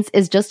clients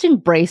is just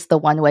embrace the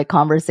one-way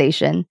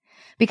conversation.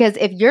 Because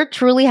if you're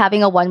truly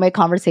having a one-way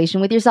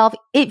conversation with yourself,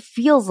 it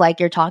feels like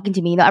you're talking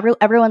to me.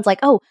 Everyone's like,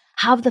 oh,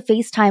 have the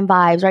FaceTime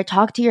vibes, right?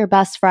 Talk to your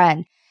best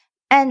friend.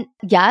 And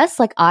yes,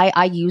 like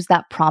I use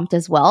that prompt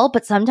as well.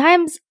 But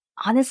sometimes,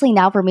 honestly,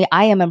 now for me,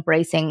 I am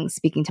embracing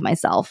speaking to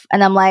myself.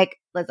 And I'm like,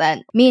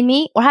 listen,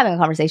 me, we're having a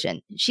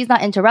conversation. She's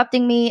not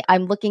interrupting me.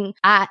 I'm looking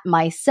at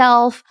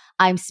myself.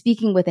 I'm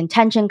speaking with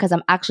intention because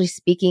I'm actually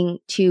speaking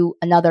to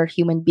another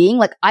human being.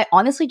 Like I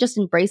honestly just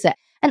embrace it.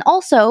 And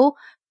also,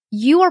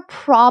 you are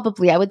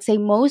probably, I would say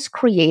most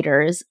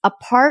creators, a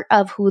part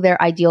of who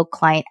their ideal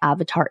client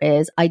avatar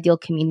is, ideal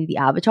community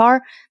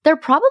avatar, they're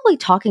probably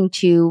talking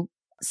to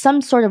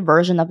some sort of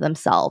version of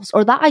themselves,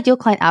 or that ideal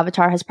client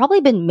avatar has probably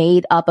been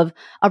made up of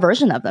a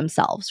version of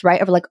themselves,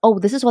 right? Of like, oh,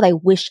 this is what I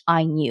wish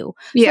I knew.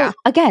 Yeah. So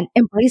again,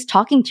 embrace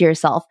talking to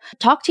yourself.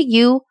 Talk to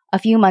you a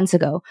few months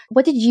ago.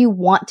 What did you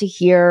want to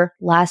hear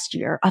last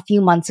year, a few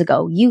months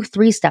ago? You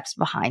 3 steps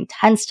behind,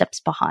 10 steps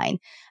behind.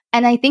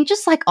 And I think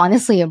just like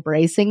honestly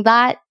embracing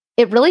that,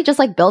 it really just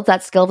like builds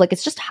that skill of like,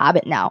 it's just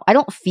habit now. I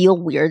don't feel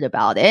weird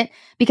about it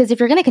because if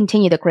you're going to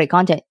continue to create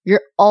content,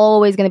 you're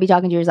always going to be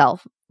talking to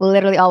yourself.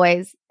 Literally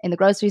always in the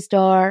grocery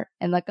store,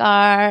 in the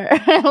car,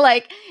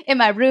 like in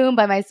my room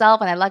by myself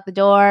when I lock the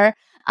door.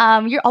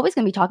 You're always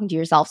going to be talking to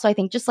yourself. So I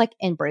think just like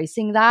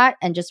embracing that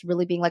and just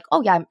really being like,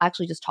 oh yeah, I'm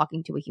actually just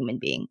talking to a human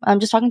being. I'm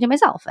just talking to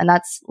myself. And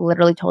that's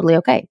literally totally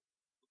okay.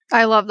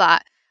 I love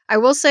that. I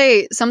will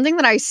say something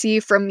that I see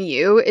from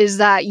you is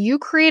that you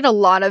create a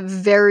lot of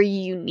very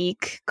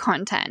unique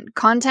content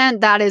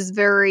that is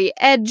very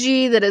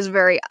edgy, that is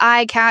very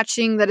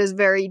eye-catching, that is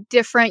very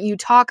different. You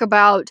talk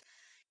about,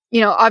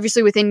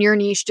 obviously within your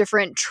niche,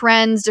 different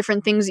trends,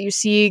 different things that you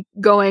see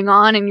going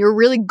on, and you're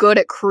really good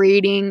at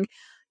creating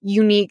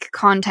unique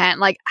content.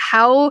 Like,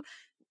 how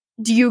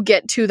do you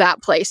get to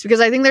that place?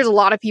 Because I think there's a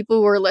lot of people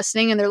who are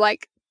listening and they're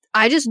like,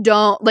 I just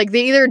don't, like,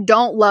 they either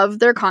don't love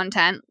their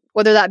content,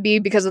 whether that be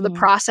because of the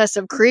process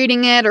of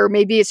creating it, or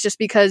maybe it's just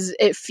because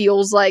it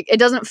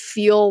doesn't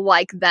feel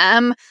like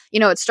them.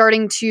 It's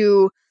starting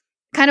to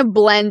kind of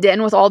blend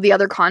in with all the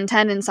other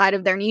content inside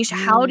of their niche.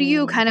 How do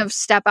you kind of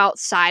step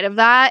outside of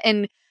that?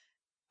 And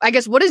I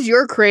guess, what is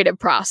your creative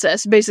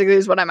process, basically,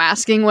 is what I'm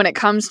asking when it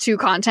comes to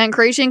content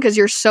creation, because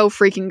you're so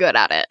freaking good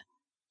at it.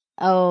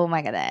 Oh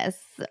my goodness.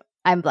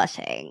 I'm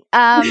blushing.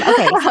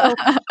 Okay, so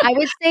I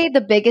would say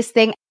the biggest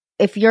thing,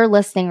 if you're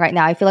listening right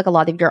now, I feel like a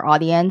lot of your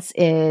audience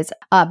is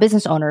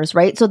business owners,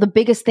 right? So the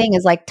biggest thing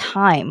is like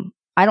time.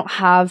 I don't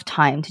have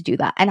time to do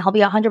that. And I'll be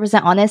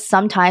 100% honest,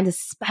 sometimes,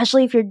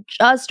 especially if you're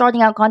just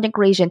starting out content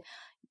creation,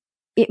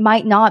 it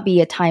might not be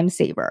a time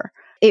saver.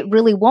 It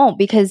really won't,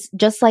 because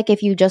just like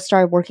if you just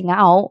started working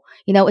out,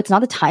 it's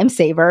not a time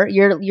saver.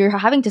 You're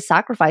having to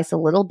sacrifice a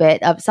little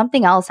bit of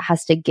something else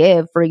has to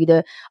give for you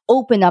to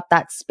open up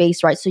that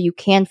space, right? So you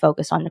can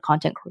focus on the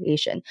content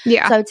creation.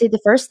 Yeah. So I would say the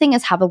first thing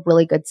is have a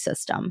really good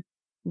system.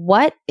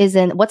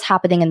 What's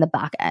happening in the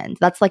back end?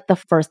 That's like the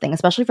first thing,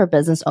 especially for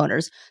business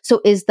owners.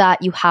 So is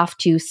that you have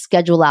to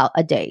schedule out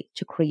a day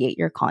to create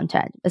your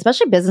content,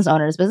 especially business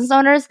owners. Business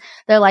owners,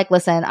 they're like,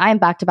 listen, I'm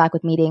back to back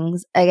with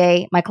meetings.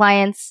 Okay. My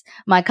clients,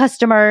 my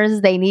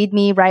customers, they need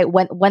me, right?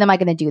 When am I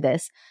going to do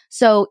this?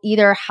 So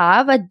either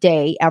have a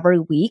day every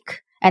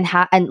week and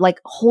like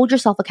hold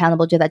yourself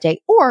accountable to that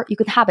day, or you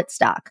can habit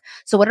stack.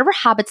 So whatever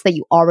habits that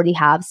you already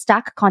have,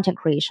 stack content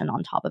creation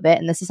on top of it.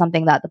 And this is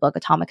something that the book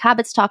Atomic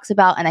Habits talks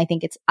about. And I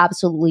think it's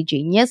absolutely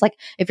genius. Like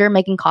if you're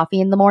making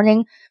coffee in the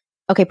morning,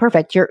 okay,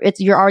 perfect.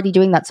 You're already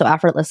doing that so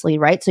effortlessly,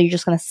 right? So you're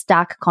just going to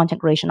stack content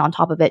creation on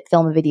top of it,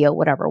 film a video,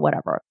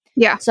 whatever.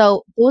 Yeah.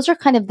 So those are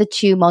kind of the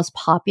 2 most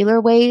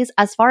popular ways.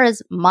 As far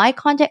as my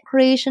content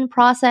creation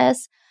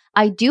process,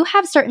 I do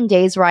have certain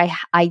days where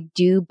I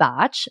do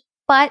batch,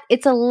 but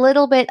it's a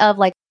little bit of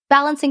like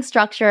balancing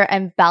structure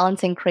and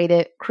balancing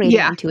creating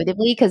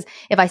intuitively. Because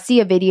if I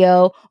see a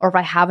video or if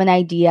I have an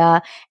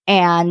idea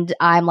and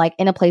I'm like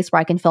in a place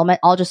where I can film it,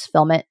 I'll just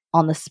film it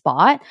on the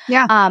spot.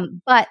 Yeah.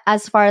 But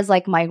as far as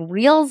like my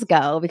reels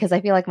go, because I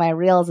feel like my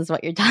reels is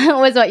what you're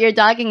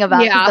talking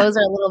about. Yeah. Those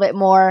are a little bit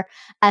more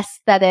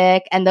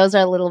aesthetic and those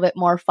are a little bit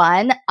more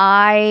fun.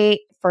 I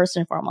first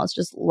and foremost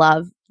just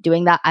love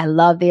doing that. I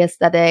love the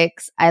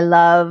aesthetics. I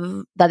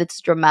love that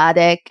it's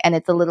dramatic and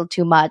it's a little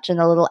too much and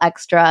a little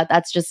extra.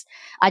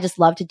 I just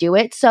love to do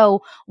it.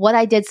 So what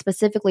I did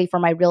specifically for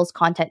my Reels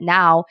content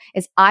now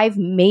is I've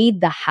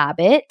made the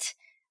habit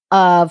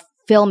of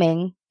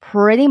filming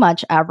pretty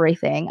much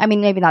everything. I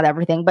mean, maybe not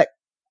everything, but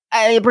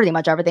pretty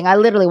much everything. I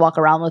literally walk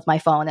around with my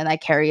phone and I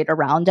carry it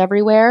around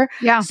everywhere.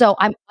 Yeah. So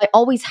I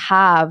always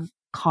have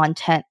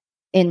content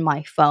in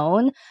my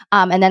phone.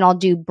 And then I'll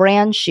do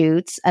brand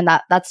shoots. And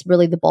that's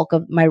really the bulk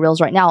of my Reels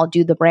right now. I'll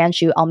do the brand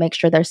shoot. I'll make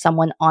sure there's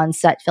someone on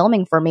set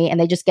filming for me and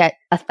they just get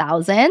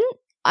 1,000.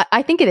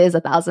 I think it is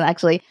 1,000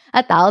 actually,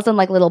 1,000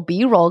 like little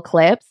B-roll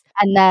clips.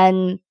 And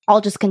then I'll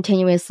just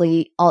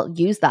I'll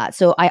use that.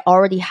 So I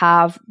already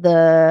have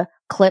the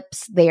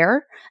clips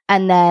there.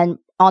 And then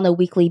on a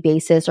weekly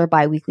basis or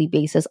bi-weekly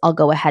basis, I'll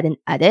go ahead and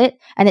edit.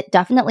 And it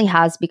definitely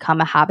has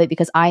become a habit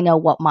because I know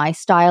what my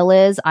style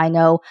is. I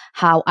know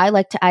how I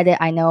like to edit.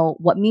 I know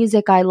what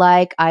music I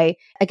like.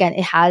 Again,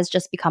 it has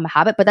just become a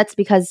habit, but that's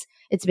because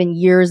it's been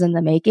years in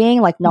the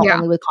making, like not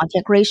only with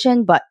content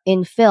creation, but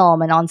in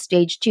film and on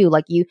stage too.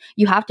 Like you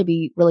have to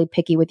be really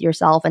picky with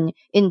yourself. And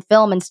in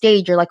film and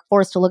stage, you're like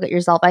forced to look at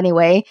yourself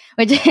anyway,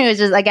 which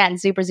is again,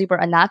 super, super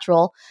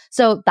unnatural.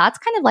 So that's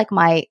kind of like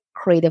my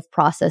creative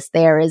process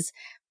there is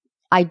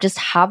I just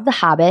have the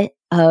habit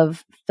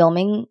of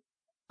filming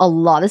a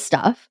lot of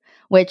stuff,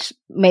 which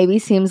maybe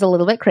seems a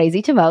little bit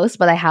crazy to most,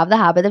 but I have the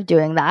habit of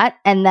doing that.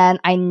 And then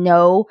I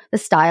know the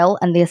style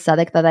and the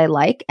aesthetic that I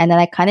like. And then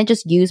I kind of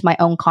just use my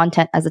own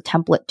content as a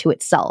template to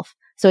itself.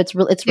 So it's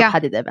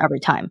repetitive every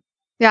time.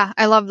 Yeah,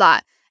 I love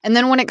that. And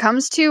then when it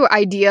comes to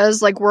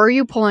ideas, like where are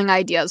you pulling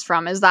ideas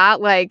from? Is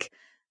that like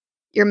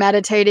you're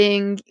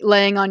meditating,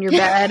 laying on your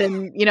bed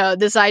and,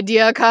 this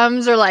idea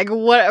comes or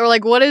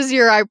what is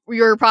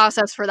your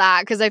process for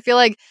that? Because I feel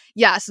like,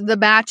 yes, the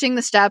matching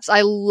the steps,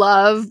 I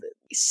love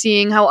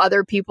seeing how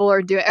other people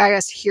are doing, I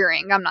guess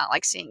hearing, I'm not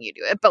like seeing you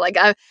do it, but like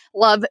I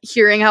love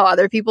hearing how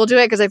other people do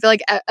it because I feel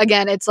like,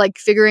 again, it's like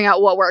figuring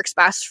out what works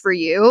best for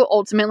you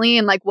ultimately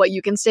and like what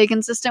you can stay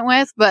consistent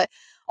with. But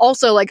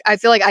also like, I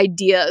feel like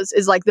ideas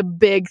is like the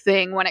big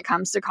thing when it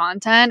comes to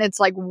content. It's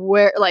like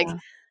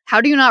how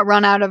do you not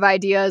run out of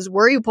ideas?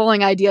 Where are you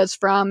pulling ideas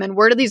from? And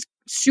where do these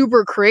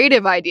super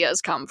creative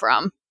ideas come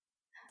from?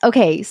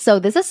 Okay, so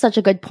this is such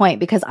a good point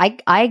because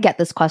I get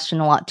this question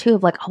a lot too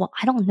of like, oh, well,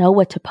 I don't know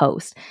what to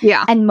post.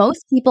 Yeah. And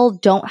most people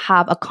don't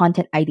have a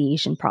content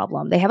ideation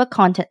problem. They have a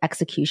content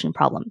execution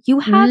problem. You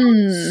have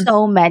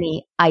so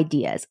many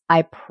ideas,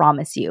 I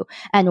promise you.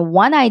 And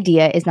one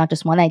idea is not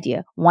just one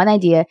idea. One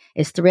idea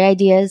is 3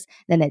 ideas,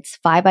 then it's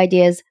 5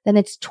 ideas, then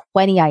it's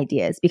 20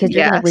 ideas because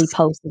you're going to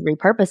repost and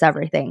repurpose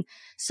everything.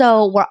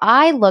 So where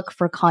I look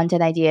for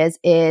content ideas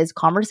is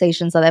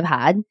conversations that I've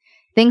had,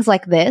 things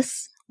like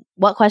this.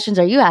 What questions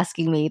are you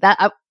asking me? That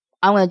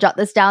I'm going to jot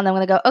this down. I'm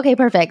going to go, okay,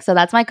 perfect. So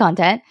that's my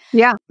content.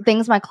 Yeah.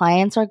 Things my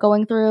clients are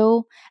going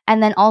through.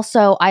 And then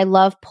also I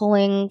love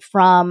pulling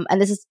from,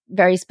 and this is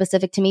very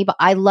specific to me, but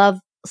I love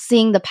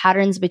seeing the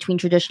patterns between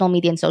traditional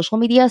media and social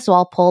media. So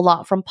I'll pull a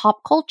lot from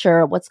pop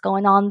culture. What's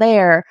going on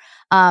there?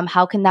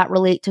 How can that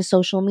relate to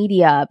social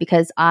media?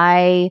 Because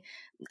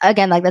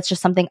again, like that's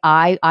just something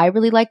I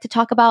really like to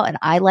talk about and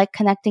I like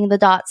connecting the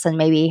dots and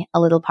maybe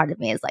a little part of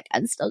me is like,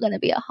 I'm still going to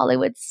be a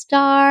Hollywood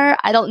star.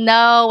 I don't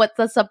know what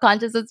the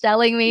subconscious is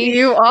telling me.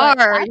 You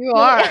are.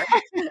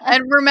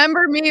 And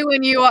remember me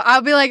when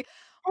I'll be like,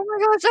 oh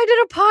my gosh, I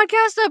did a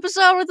podcast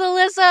episode with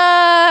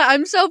Alyssa.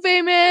 I'm so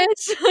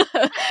famous.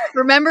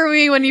 Remember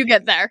me when you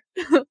get there.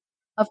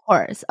 Of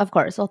course.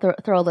 We'll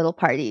throw a little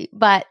party.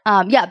 But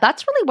yeah,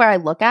 that's really where I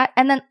look at.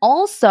 And then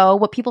also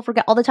what people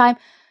forget all the time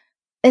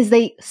is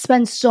they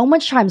spend so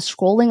much time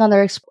scrolling on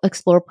their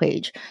explore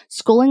page,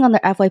 scrolling on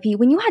their FYP.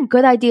 When you had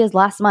good ideas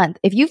last month,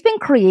 if you've been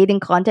creating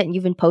content and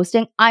you've been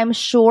posting, I'm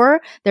sure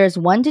there's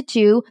 1 to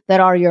 2 that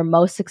are your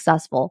most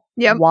successful.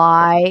 Yep.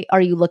 Why are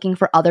you looking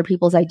for other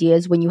people's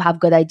ideas when you have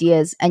good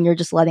ideas and you're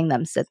just letting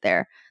them sit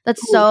there?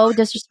 That's so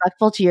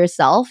disrespectful to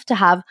yourself to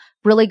have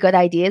really good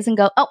ideas and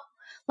go, oh,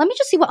 let me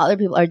just see what other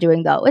people are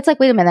doing though. It's like,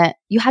 wait a minute,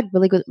 you had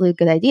really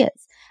good ideas.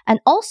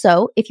 And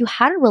also, if you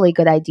had a really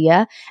good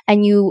idea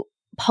and you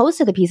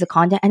posted a piece of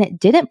content and it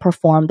didn't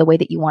perform the way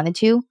that you wanted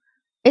to,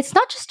 it's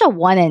not just a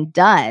one and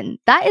done.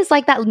 That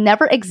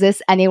never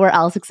exists anywhere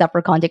else except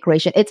for content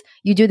creation. It's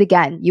you do it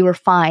again, you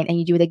refine, and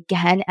you do it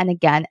again and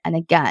again and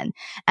again.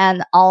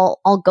 And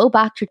I'll go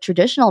back to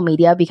traditional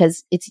media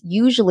because it's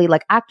usually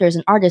like actors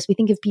and artists. We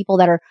think of people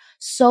that are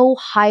so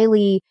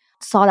highly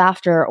sought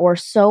after or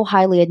so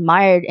highly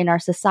admired in our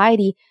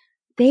society.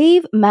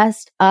 They've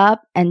messed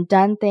up and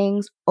done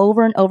things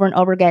over and over and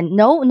over again.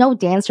 No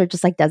dancer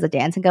just like does a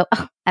dance and go,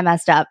 oh, I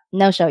messed up.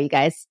 No show, you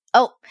guys.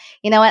 Oh,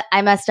 you know what?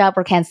 I messed up.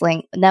 We're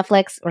canceling.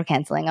 Netflix, we're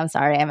canceling. I'm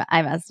sorry.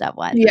 I messed up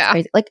one. Yeah.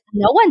 Crazy. Like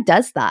no one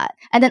does that.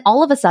 And then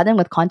all of a sudden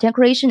with content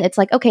creation, it's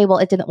like, okay, well,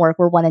 it didn't work.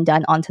 We're one and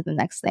done on to the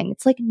next thing.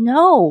 It's like,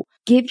 no,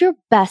 give your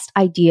best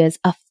ideas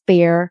a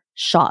fair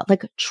shot,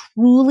 like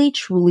truly,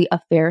 truly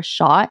a fair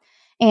shot.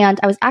 And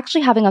I was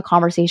actually having a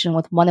conversation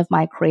with one of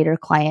my creator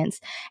clients,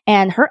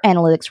 and her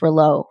analytics were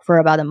low for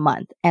about a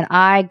month. And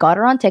I got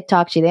her on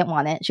TikTok. She didn't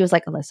want it. She was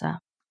like, Alyssa,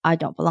 I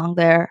don't belong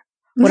there.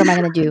 What am I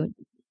going to do?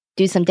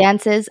 Do some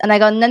dances? And I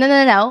go, no, no, no,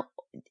 no, no.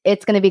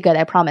 It's going to be good.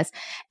 I promise.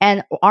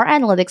 And our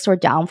analytics were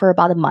down for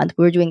about a month.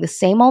 We were doing the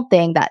same old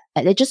thing that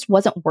it just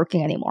wasn't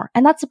working anymore.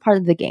 And that's a part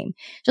of the game.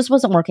 It just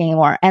wasn't working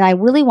anymore. And I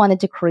really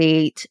wanted to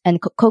create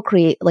and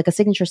co-create like a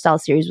signature style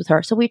series with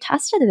her. So we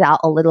tested it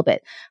out a little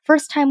bit.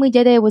 First time we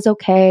did it, it was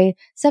okay.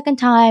 Second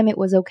time it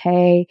was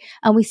okay.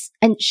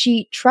 And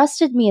she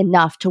trusted me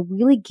enough to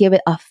really give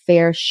it a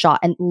fair shot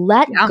and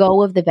let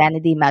go of the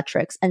vanity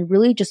metrics and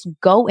really just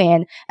go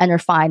in and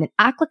refine and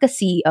act like a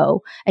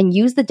CEO and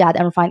use the data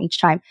and refine each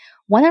time.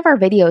 One of our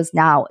videos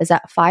now is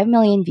at 5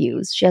 million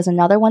views. She has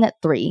another one at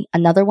 3,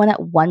 another one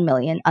at 1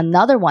 million,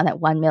 another one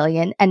at 1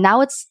 million. And now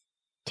it's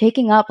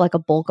taking up like a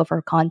bulk of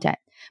her content.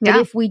 But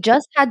if we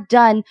just had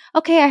done,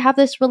 okay, I have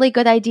this really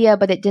good idea,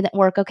 but it didn't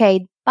work.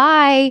 Okay,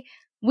 bye.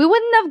 We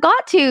wouldn't have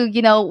got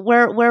to,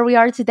 where we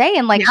are today.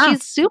 And like,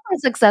 she's super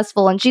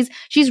successful and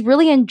she's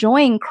really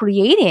enjoying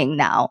creating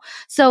now.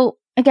 So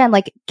again,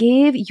 like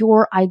give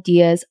your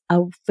ideas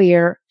a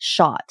fair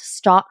shot.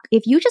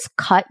 If you just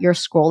cut your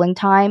scrolling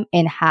time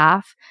in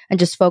half and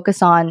just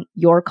focus on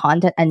your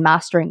content and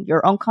mastering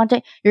your own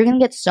content, you're going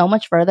to get so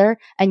much further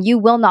and you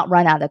will not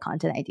run out of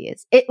content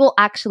ideas. It will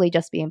actually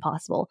just be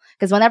impossible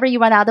because whenever you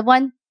run out of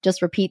one,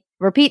 just repeat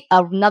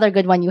another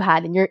good one you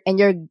had and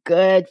you're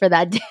good for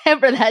that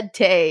for that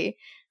day.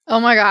 Oh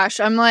my gosh.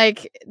 I'm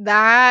like,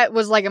 that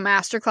was like a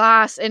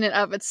masterclass in and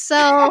of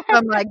itself.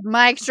 I'm like,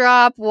 mic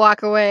drop,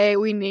 walk away.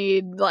 We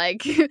need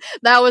like,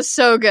 that was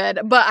so good.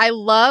 But I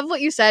love what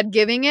you said,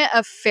 giving it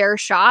a fair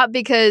shot,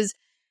 because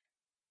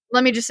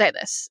let me just say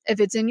this.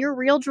 If it's in your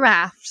real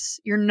drafts,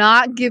 you're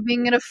not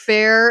giving it a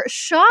fair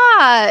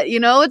shot.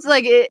 It's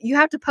like you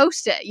have to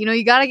post it.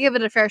 You got to give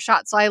it a fair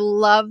shot. So I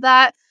love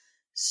that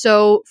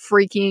so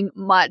freaking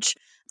much.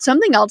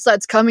 Something else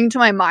that's coming to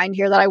my mind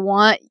here that I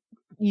want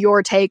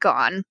your take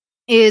on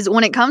is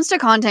when it comes to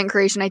content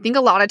creation, I think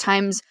a lot of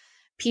times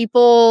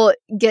people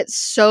get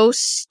so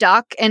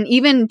stuck and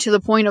even to the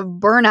point of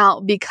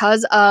burnout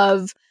because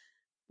of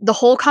the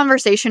whole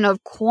conversation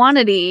of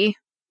quantity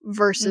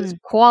versus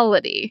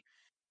quality.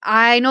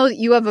 I know that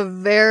you have a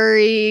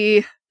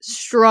very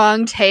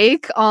strong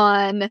take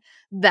on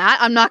that.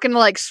 I'm not going to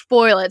like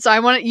spoil it. So I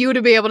want you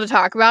to be able to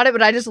talk about it,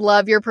 but I just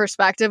love your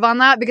perspective on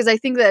that because I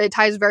think that it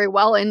ties very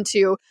well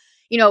into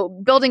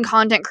building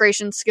content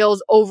creation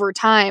skills over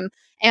time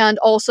and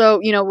also,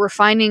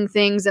 refining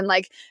things and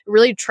like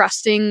really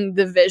trusting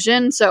the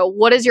vision. So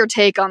what is your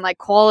take on like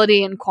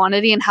quality and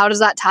quantity and how does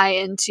that tie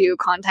into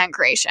content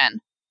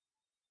creation?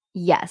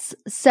 Yes.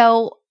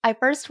 So I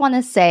first want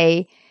to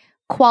say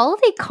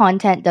quality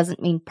content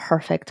doesn't mean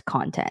perfect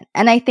content.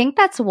 And I think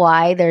that's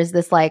why there's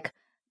this like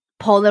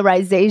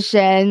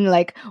polarization,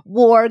 like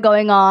war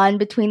going on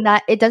between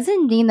that. It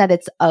doesn't mean that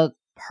it's a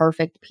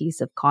perfect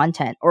piece of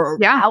content or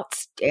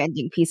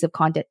outstanding piece of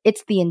content.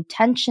 It's the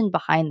intention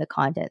behind the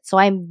content. So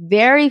I'm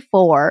very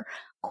for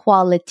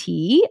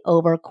quality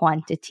over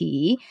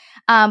quantity.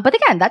 But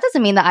again, that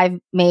doesn't mean that I've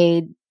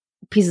made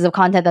pieces of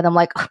content that I'm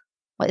like,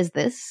 what is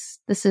this?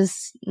 This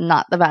is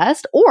not the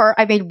best. Or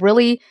I made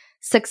really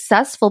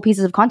successful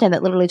pieces of content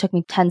that literally took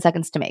me 10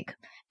 seconds to make.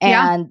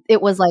 And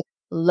it was like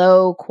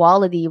low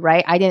quality,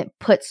 right? I didn't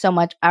put so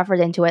much effort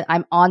into it.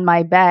 I'm on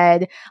my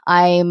bed.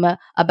 I'm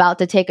about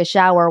to take a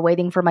shower,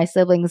 waiting for my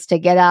siblings to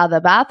get out of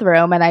the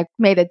bathroom. And I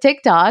made a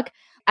TikTok.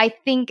 I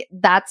think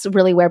that's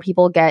really where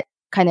people get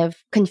kind of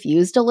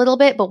confused a little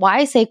bit. But why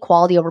I say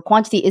quality over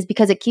quantity is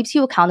because it keeps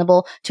you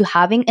accountable to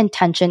having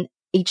intention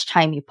each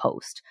time you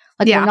post.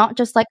 Like you're not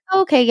just like,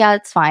 oh, okay, yeah,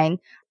 it's fine.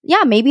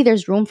 Yeah, maybe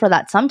there's room for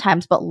that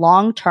sometimes, but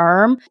long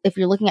term, if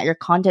you're looking at your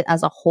content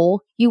as a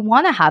whole, you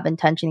want to have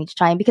intention each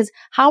time because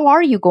how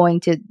are you going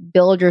to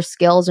build your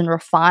skills and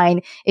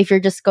refine if you're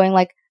just going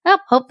like, oh,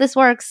 hope this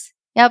works.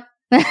 Yep.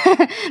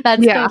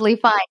 That's totally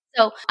fine.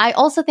 So I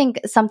also think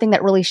something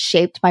that really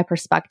shaped my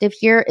perspective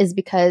here is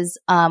because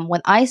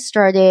when I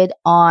started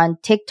on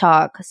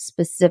TikTok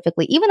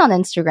specifically, even on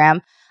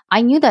Instagram,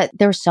 I knew that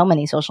there were so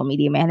many social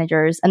media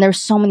managers and there's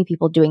so many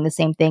people doing the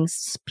same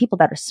things, people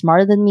that are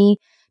smarter than me,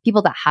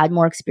 people that had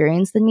more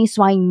experience than me.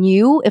 So I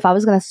knew if I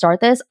was going to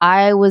start this,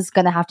 I was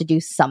going to have to do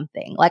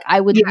something. Like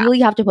I would really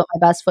have to put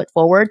my best foot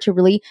forward to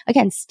really,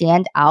 again,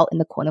 stand out in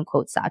the quote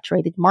unquote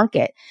saturated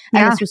market.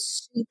 And this was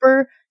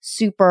super,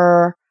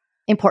 super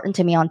important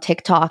to me on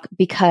TikTok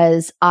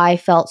because I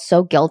felt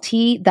so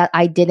guilty that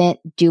I didn't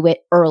do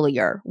it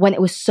earlier when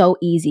it was so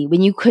easy,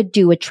 when you could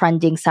do a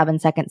trending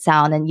 7-second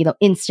sound and,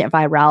 instant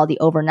virality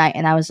overnight.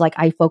 And I was like,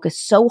 I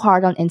focused so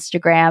hard on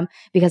Instagram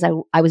because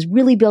I was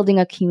really building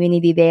a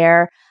community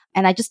there.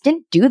 And I just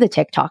didn't do the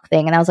TikTok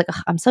thing. And I was like,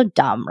 I'm so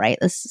dumb, right?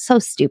 This is so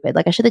stupid.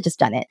 Like I should have just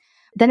done it.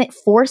 Then it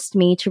forced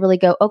me to really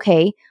go,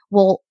 okay,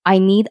 well, I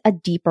need a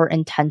deeper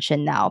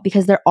intention now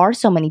because there are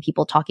so many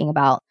people talking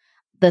about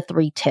the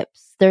 3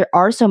 tips. There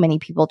are so many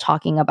people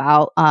talking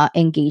about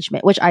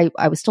engagement, which I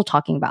was still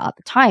talking about at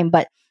the time,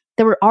 but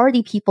there were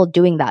already people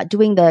doing that,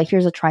 doing the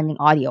here's a trending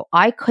audio.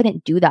 I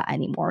couldn't do that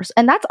anymore.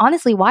 And that's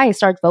honestly why I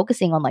started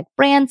focusing on like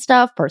brand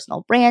stuff,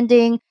 personal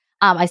branding.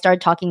 I started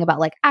talking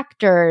about like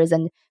actors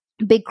and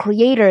big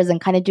creators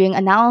and kind of doing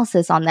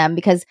analysis on them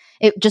because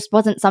it just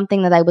wasn't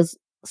something that I was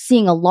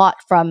seeing a lot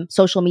from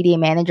social media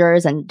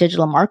managers and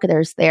digital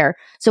marketers there.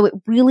 So it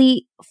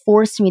really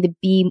forced me to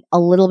be a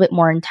little bit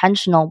more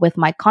intentional with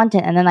my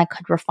content, and then I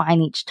could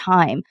refine each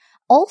time.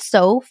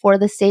 Also, for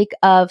the sake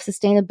of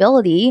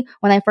sustainability,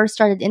 when I first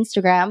started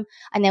Instagram,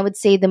 and I would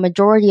say the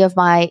majority of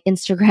my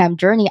Instagram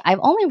journey, I've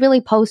only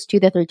really post 2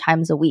 to 3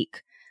 times a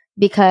week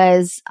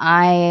because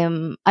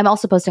I'm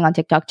also posting on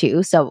TikTok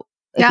too. So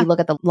if you look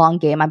at the long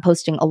game, I'm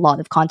posting a lot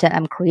of content.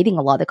 I'm creating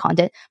a lot of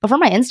content. But for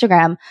my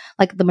Instagram,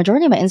 like the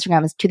majority of my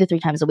Instagram is 2 to 3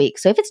 times a week.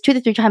 So if it's 2 to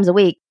 3 times a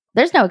week,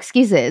 there's no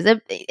excuses.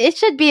 It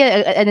should be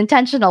an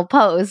intentional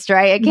post,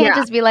 right? It can't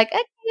just be like,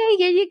 okay,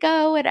 here you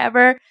go,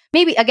 whatever.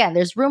 Maybe, again,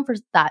 there's room for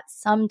that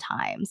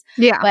sometimes.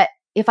 Yeah. But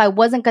if I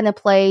wasn't going to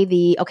play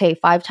the,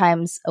 5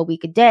 times a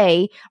week a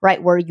day,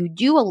 right, where you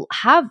do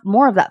have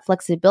more of that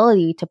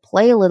flexibility to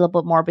play a little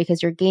bit more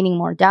because you're gaining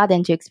more data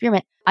and to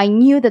experiment, I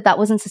knew that that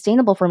wasn't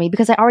sustainable for me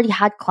because I already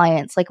had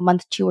clients like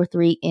month 2 or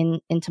 3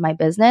 into my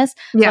business.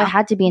 So I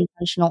had to be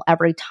intentional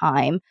every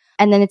time.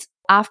 And then it's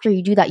after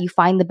you do that, you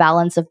find the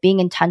balance of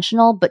being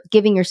intentional, but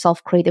giving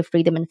yourself creative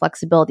freedom and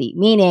flexibility.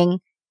 Meaning,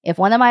 if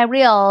one of my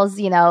reels,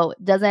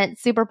 doesn't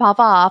super pop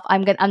off,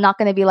 I'm not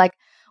going to be like,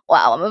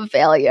 wow, I'm a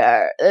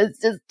failure. It's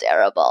just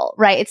terrible,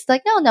 right? It's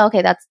like, no,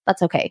 okay,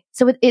 that's okay.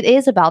 So it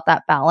is about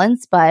that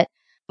balance, but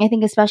I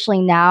think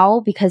especially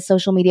now because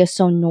social media is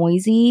so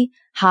noisy,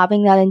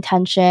 having that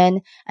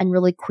intention and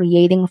really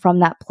creating from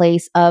that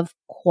place of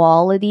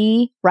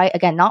quality, right?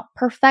 Again, not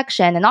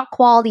perfection and not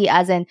quality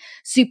as in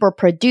super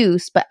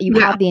produced, but you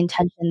have the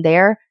intention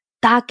there.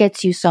 That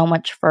gets you so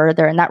much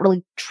further, and that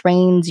really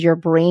trains your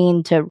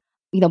brain to,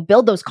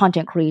 build those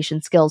content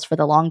creation skills for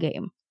the long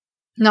game.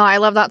 No, I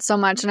love that so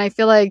much. And I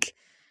feel like,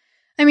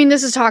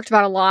 this is talked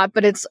about a lot,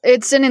 but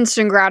it's an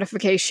instant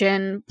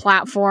gratification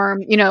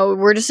platform.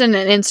 We're just in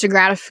an instant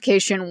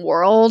gratification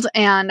world.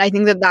 And I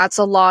think that that's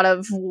a lot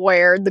of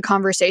where the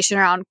conversation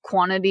around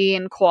quantity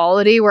and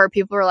quality, where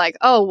people are like,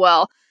 oh,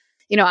 well,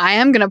 I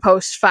am going to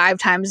post 5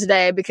 times a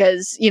day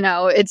because,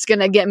 it's going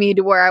to get me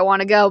to where I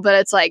want to go. But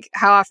it's like,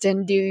 how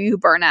often do you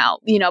burn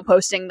out,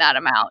 posting that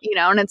amount,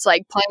 and it's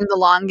like playing the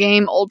long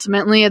game.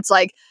 Ultimately, it's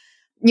like,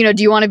 do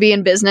you want to be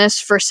in business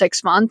for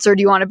 6 months or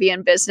do you want to be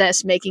in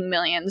business making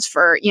millions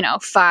for,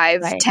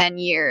 5, 10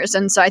 years?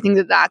 And so I think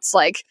that that's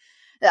like,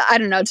 I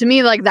don't know, to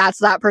me, like that's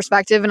that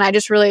perspective. And I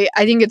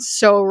think it's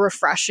so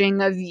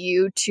refreshing of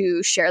you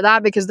to share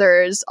that because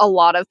there's a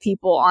lot of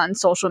people on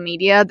social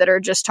media that are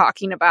just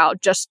talking about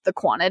just the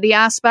quantity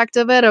aspect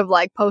of it, of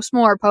like post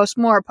more, post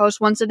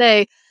once a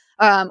day,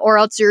 or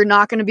else you're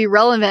not going to be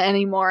relevant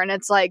anymore. And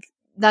it's like,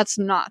 that's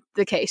not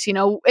the case,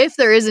 if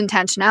there is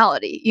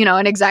intentionality,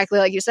 and exactly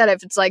like you said,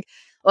 if it's like,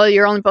 well,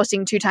 you're only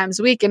posting 2 times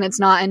a week and it's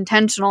not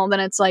intentional, then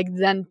it's like,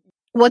 then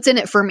what's in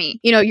it for me?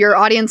 Your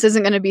audience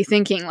isn't going to be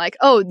thinking like,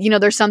 oh,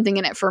 there's something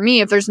in it for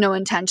me if there's no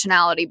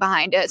intentionality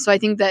behind it. So I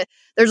think that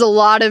there's a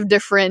lot of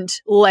different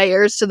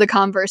layers to the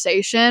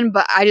conversation,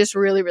 but I just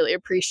really, really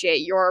appreciate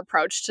your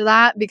approach to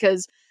that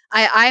because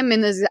I'm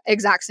in the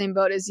exact same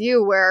boat as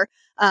you where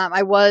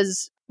I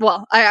was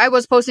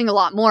posting a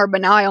lot more, but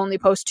now I only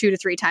post 2 to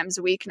 3 times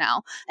a week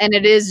now. And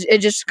it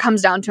just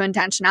comes down to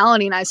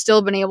intentionality. And I've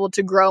still been able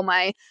to grow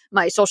my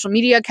social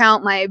media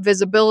account, my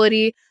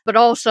visibility, but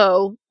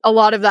also a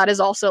lot of that is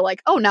also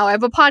like, oh, now I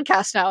have a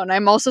podcast now and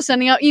I'm also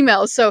sending out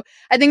emails. So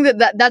I think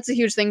that's a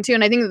huge thing too.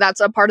 And I think that's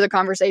a part of the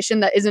conversation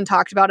that isn't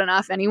talked about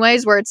enough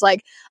anyways, where it's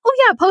like, oh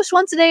yeah, post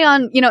once a day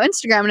on,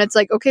 Instagram. And it's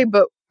like, okay,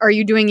 but are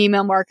you doing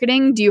email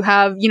marketing? Do you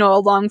have, a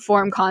long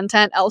form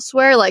content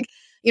elsewhere? Like,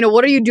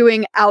 what are you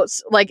doing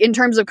in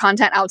terms of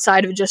content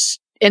outside of just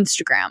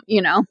Instagram,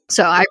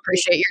 So I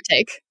appreciate your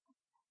take.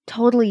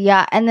 Totally.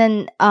 Yeah. And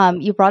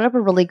then you brought up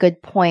a really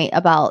good point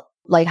about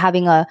like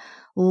having a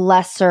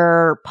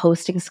lesser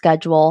posting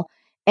schedule.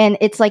 And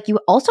it's like you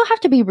also have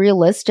to be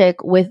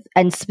realistic with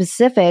and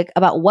specific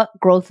about what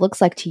growth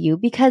looks like to you.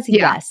 Because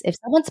yes, if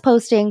someone's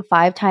posting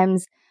 5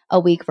 times a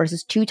week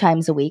versus 2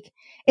 times a week,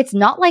 it's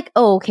not like,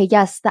 oh, okay,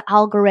 yes, the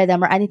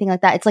algorithm or anything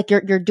like that. It's like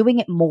you're doing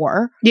it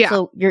more. Yeah.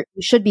 So you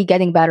should be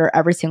getting better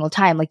every single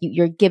time. Like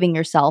you're giving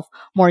yourself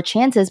more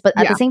chances. But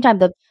at the same time,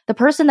 the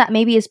person that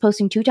maybe is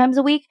posting 2 times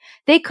a week,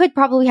 they could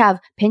probably have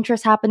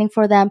Pinterest happening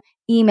for them,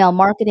 email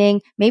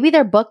marketing. Maybe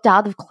they're booked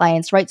out of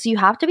clients, right? So you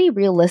have to be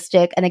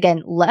realistic. And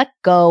again, let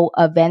go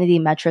of vanity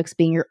metrics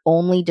being your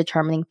only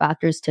determining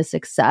factors to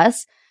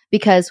success.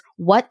 Because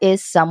what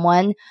is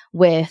someone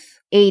with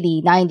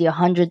 80, 90,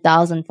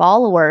 100,000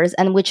 followers,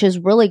 and which is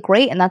really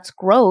great, and that's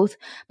growth.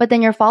 But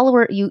then your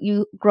follower,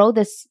 you grow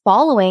this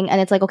following, and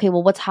it's like, okay,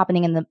 well, what's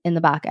happening in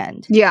the back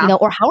end? Yeah.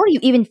 Or how are you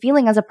even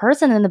feeling as a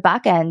person in the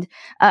back end?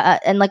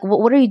 And like,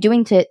 what are you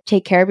doing to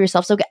take care of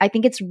yourself? So I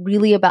think it's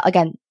really about,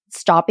 again,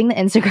 stopping the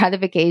instant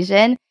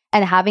gratification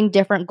and having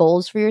different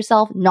goals for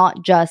yourself,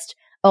 not just,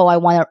 oh, I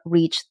want to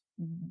reach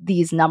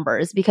these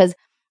numbers. Because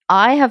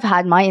I have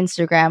had my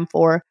Instagram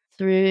for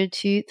 3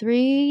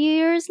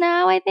 years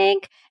now, I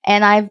think.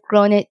 And I've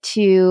grown it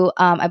to,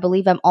 I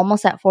believe I'm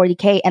almost at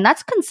 40K. And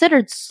that's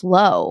considered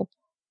slow,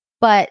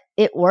 but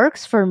it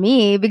works for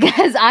me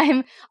because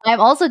I'm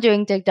also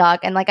doing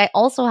TikTok, and like I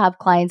also have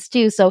clients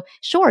too. So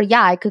sure,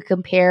 yeah, I could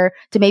compare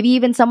to maybe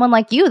even someone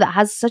like you that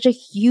has such a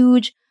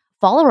huge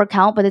follower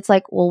count, but it's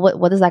like, well,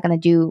 what is that going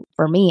to do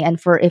for me? And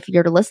for if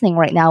you're listening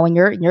right now and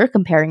you're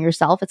comparing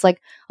yourself, it's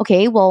like,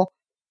 okay, well,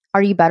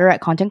 are you better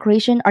at content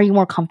creation? Are you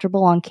more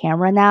comfortable on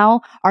camera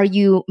now? Are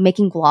you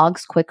making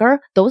vlogs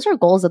quicker? Those are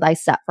goals that I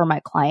set for my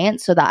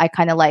clients so that I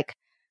kind of like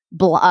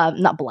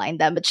not blind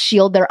them, but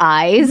shield their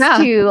eyes Yeah.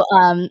 to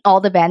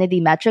all the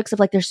vanity metrics of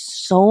like there's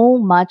so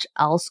much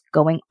else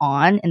going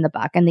on in the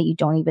back end that you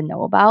don't even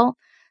know about.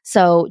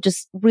 So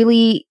just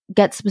really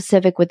get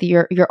specific with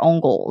your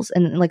own goals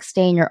and like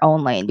stay in your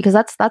own lane, because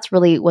that's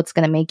really what's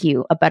going to make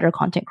you a better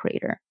content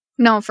creator.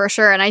 No, for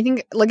sure. And I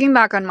think looking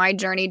back on my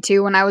journey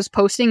too, when I was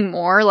posting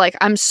more, like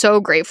I'm so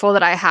grateful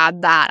that I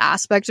had that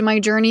aspect of my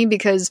journey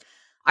because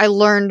I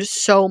learned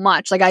so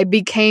much. Like I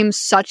became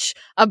such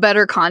a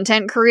better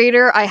content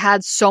creator. I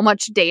had so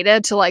much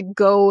data to like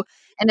go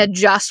and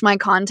adjust my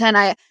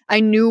content. I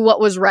knew what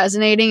was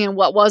resonating and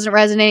what wasn't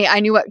resonating.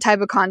 I knew what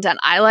type of content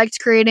I liked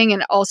creating,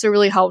 and it also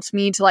really helped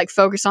me to like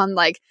focus on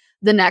like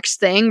the next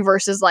thing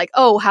versus like,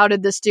 oh, how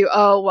did this do?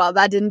 Oh, well,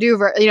 that didn't do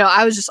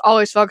I was just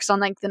always focused on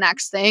like the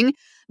next thing.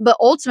 But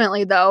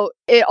ultimately, though,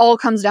 it all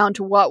comes down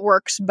to what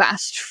works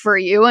best for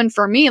you. And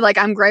for me, like,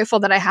 I'm grateful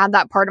that I had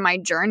that part of my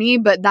journey,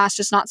 but that's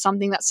just not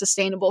something that's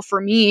sustainable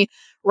for me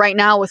right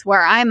now with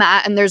where I'm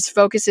at. And there's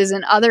focuses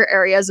in other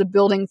areas of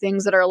building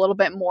things that are a little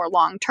bit more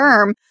long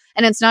term.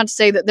 And it's not to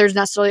say that there's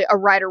necessarily a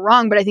right or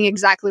wrong, but I think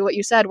exactly what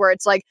you said, where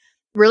it's like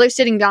really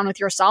sitting down with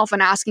yourself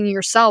and asking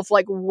yourself,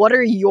 like, what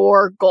are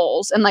your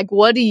goals? And like,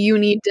 what do you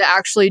need to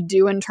actually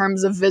do in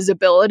terms of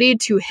visibility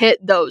to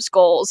hit those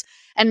goals?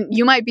 And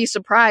you might be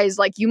surprised,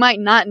 like you might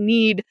not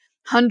need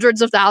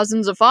hundreds of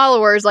thousands of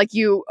followers like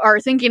you are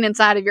thinking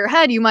inside of your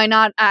head. You might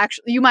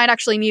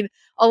actually need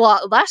a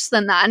lot less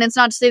than that. And it's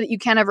not to say that you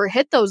can't ever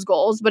hit those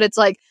goals, but it's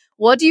like,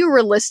 what do you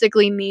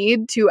realistically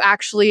need to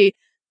actually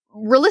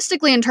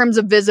realistically in terms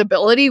of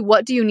visibility,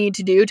 what do you need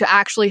to do to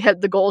actually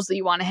hit the goals that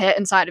you want to hit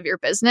inside of your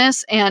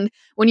business? And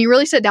when you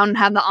really sit down and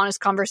have the honest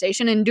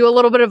conversation and do a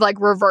little bit of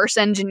like reverse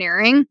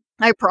engineering,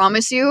 I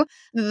promise you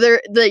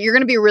that you're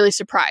going to be really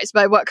surprised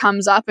by what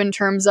comes up in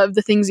terms of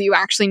the things that you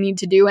actually need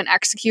to do and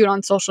execute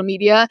on social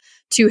media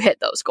to hit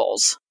those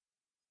goals.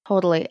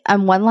 Totally.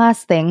 And one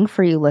last thing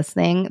for you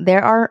listening,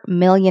 there are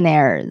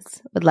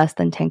millionaires with less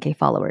than 10K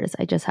followers.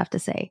 I just have to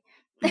say.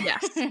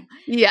 Yes.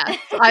 Yes.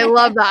 I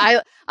love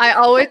that. I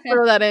always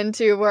throw that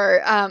into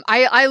where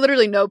I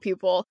literally know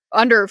people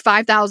under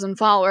 5,000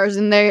 followers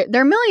and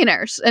they're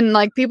millionaires. And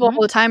like people all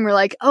the time are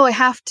like, oh, I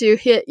have to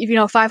hit,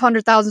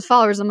 500,000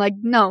 followers. I'm like,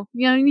 no,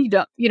 you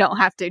don't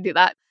have to do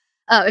that.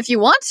 If you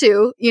want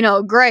to,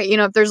 great.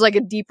 If there's like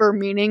a deeper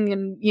meaning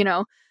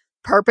and,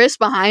 purpose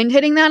behind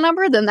hitting that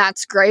number, then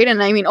that's great.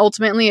 And I mean,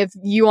 ultimately, if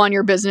you on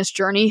your business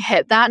journey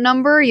hit that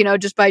number,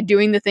 just by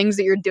doing the things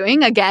that you're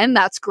doing, again,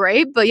 that's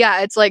great. But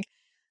yeah, it's like,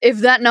 if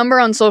that number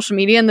on social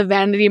media and the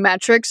vanity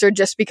metrics are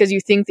just because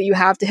you think that you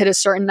have to hit a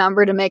certain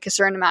number to make a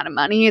certain amount of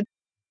money,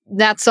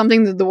 that's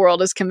something that the world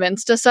has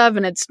convinced us of,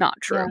 and it's not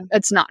true. Yeah.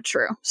 It's not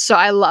true. So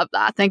I love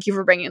that. Thank you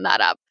for bringing that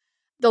up.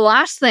 The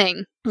last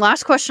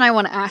question I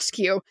want to ask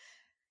you,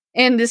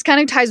 and this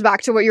kind of ties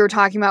back to what you were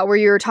talking about, where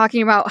you were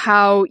talking about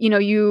how,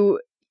 you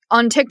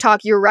on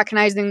TikTok, you were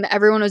recognizing that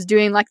everyone was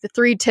doing like the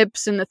 3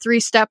 tips and the 3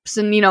 steps.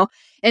 And,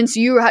 and so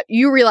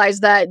you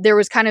realized that there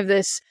was kind of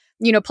this,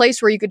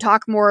 place where you could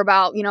talk more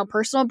about,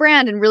 personal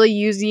brand and really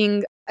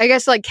using, I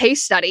guess, like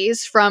case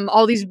studies from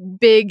all these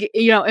big,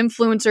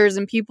 influencers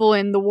and people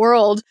in the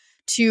world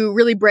to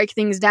really break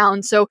things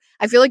down. So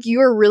I feel like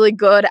you are really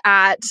good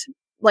at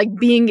like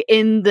being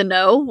in the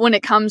know when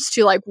it comes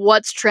to like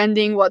what's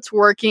trending, what's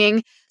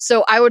working.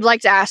 So I would like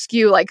to ask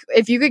you, like,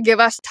 if you could give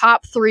us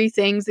top 3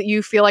 things that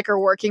you feel like are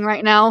working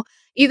right now,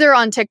 either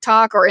on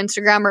TikTok or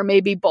Instagram, or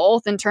maybe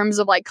both, in terms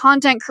of like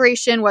content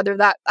creation, whether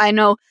that, I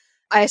know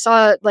I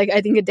saw like,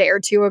 I think a day or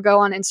 2 ago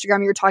on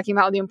Instagram, you were talking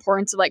about the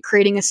importance of like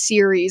creating a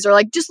series or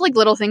like just like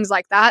little things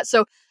like that.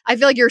 So I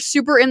feel like you're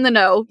super in the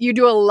know. You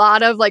do a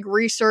lot of like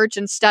research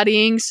and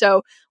studying.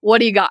 So what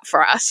do you got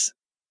for us?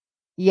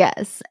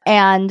 Yes.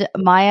 And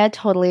Maya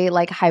totally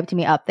like hyped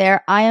me up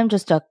there. I am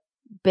just a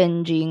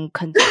binging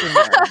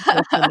consumer of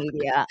social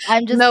media.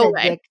 I'm just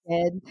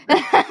addicted.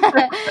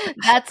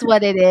 That's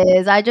what it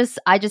is. I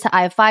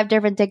have 5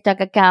 different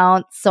TikTok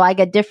accounts, so I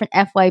get different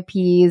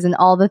FYPs and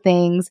all the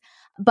things.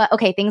 But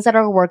okay, things that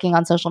are working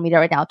on social media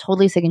right now,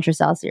 totally signature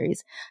style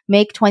series.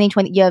 Make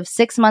 2020, you have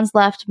 6 months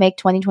left, make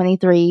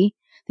 2023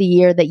 the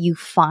year that you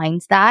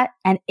find that.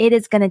 And it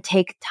is going to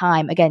take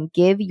time. Again,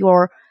 give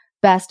your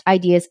best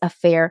ideas a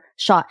fair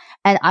shot.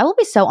 And I will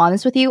be so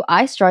honest with you.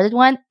 I started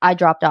one, I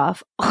dropped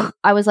off.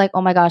 I was like,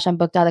 oh my gosh, I'm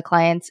booked out of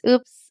clients.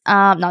 Oops,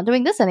 not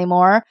doing this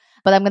anymore.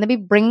 but I'm going to be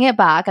bringing it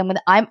back.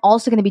 I'm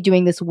also going to be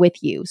doing this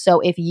with you. So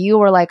if you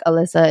were like,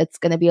 Alyssa, it's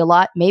going to be a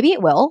lot, maybe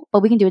it will,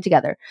 but we can do it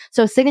together.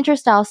 So signature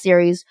style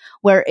series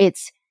where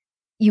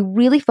you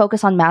really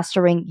focus on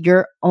mastering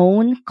your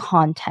own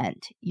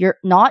content. You're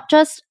not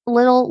just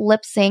little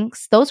lip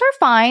syncs. Those are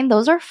fine.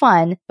 Those are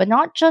fun, but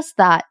not just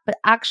that, but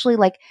actually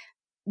like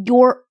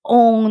your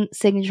own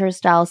signature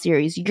style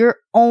series, your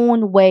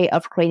own way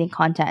of creating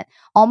content,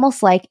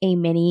 almost like a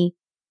mini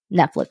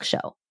Netflix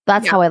show.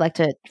 That's how I like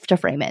to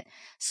frame it.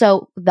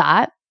 So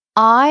that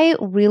I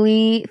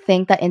really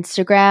think that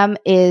Instagram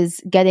is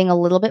getting a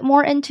little bit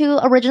more into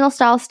original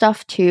style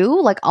stuff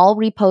too. Like I'll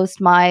repost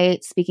my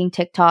speaking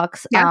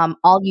TikToks.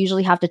 I'll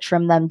usually have to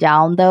trim them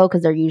down though,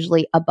 because they're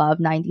usually above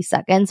 90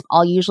 seconds.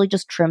 I'll usually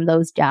just trim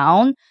those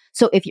down.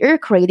 So if you're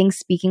creating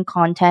speaking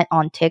content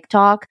on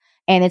TikTok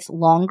and it's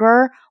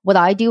longer, what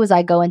I do is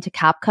I go into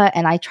CapCut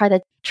and I try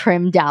to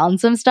trim down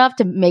some stuff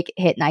to make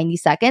it hit 90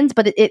 seconds.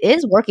 But it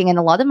is working. And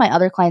a lot of my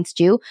other clients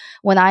do.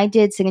 When I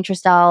did signature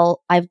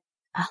style,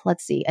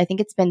 let's see, I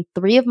think it's been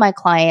 3 of my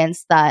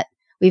clients that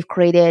we've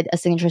created a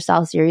signature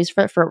style series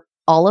for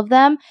all of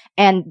them.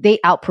 And they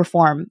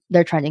outperform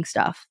their trending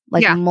stuff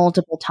like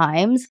multiple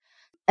times.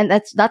 And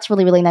that's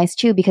really, really nice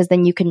too, because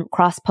then you can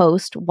cross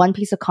post one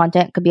piece of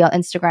content, could be on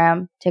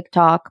Instagram,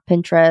 TikTok,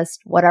 Pinterest,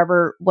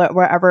 whatever,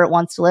 wherever it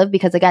wants to live,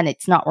 because again,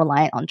 it's not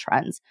reliant on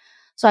trends.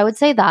 So I would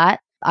say that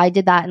I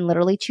did that in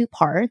literally 2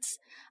 parts.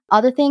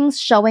 Other things,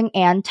 showing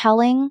and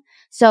telling.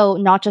 So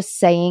not just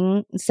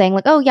saying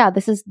like, oh yeah,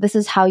 this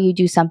is how you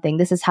do something.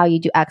 This is how you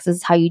do X. This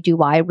is how you do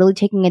Y. Really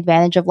taking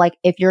advantage of like,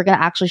 if you're going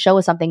to actually show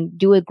us something,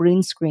 do a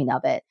green screen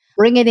of it.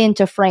 Bring it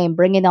into frame,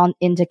 bring it on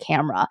into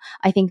camera.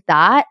 I think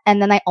that.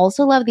 And then I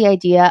also love the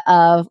idea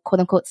of quote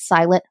unquote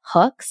silent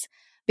hooks,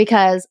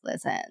 because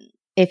listen,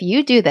 if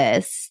you do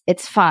this,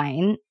 it's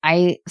fine.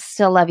 I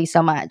still love you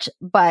so much.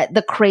 But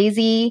the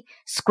crazy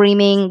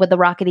screaming with the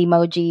rocket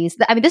emojis,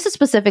 I mean, this is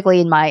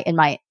specifically in my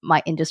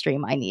industry,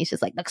 my niche,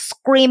 is like the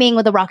screaming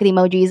with the rocket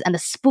emojis and the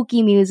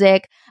spooky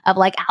music of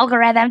like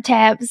algorithm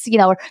tips,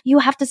 or you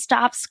have to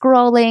stop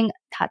scrolling.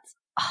 That's,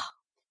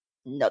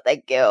 no,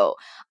 thank you.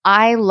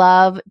 I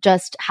love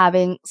just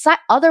having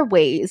other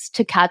ways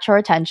to catch our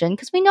attention,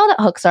 because we know that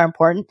hooks are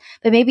important,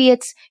 but maybe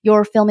it's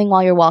you're filming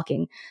while you're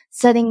walking,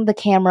 setting the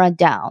camera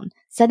down,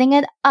 setting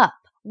it up,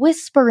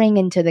 whispering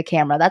into the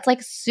camera. That's like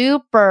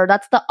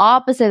that's the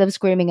opposite of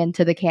screaming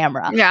into the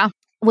camera. Yeah.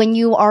 When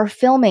you are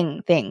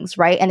filming things,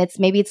 right? And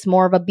maybe it's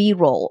more of a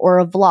B-roll or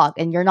a vlog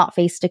and you're not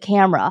face to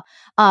camera.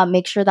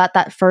 Make sure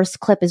that first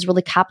clip is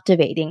really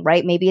captivating,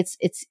 right? Maybe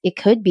it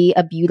could be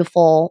a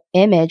beautiful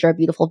image or a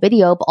beautiful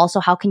video, but also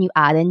how can you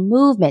add in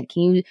movement?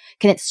 Can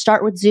it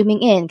start with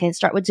zooming in? Can it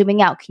start with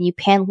zooming out? Can you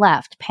pan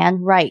left,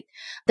 pan right?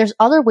 There's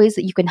other ways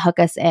that you can hook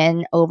us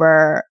in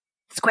over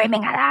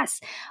screaming at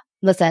us.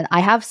 Listen, I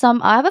have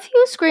a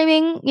few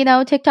screaming,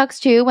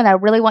 TikToks too, when I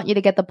really want you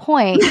to get the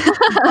point,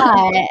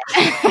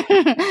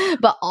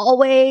 but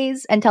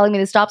always, and telling me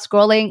to stop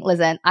scrolling.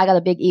 Listen, I got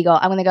a big ego.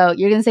 I'm going to go,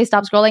 you're going to say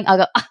stop scrolling. I'll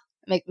go,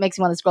 makes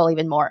me want to scroll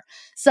even more.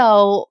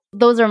 So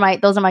those are my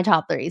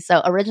top 3.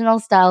 So original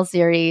style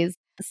series,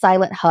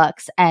 silent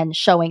hooks, and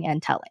showing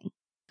and telling.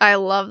 I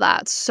love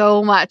that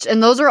so much.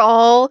 And those are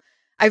all,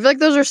 I feel like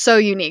those are so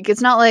unique. It's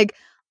not like,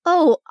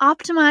 oh,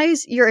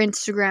 optimize your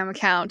Instagram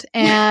account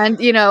and,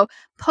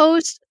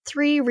 post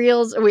 3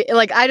 reels a week.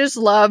 Like, I just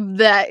love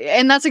that.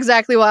 And that's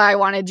exactly why I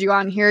wanted you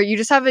on here. You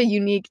just have a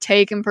unique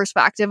take and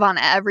perspective on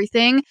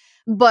everything.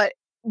 But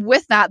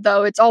with that,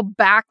 though, it's all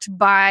backed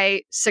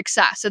by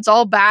success. It's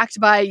all backed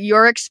by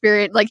your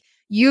experience. Like,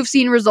 you've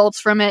seen results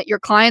from it. Your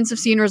clients have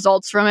seen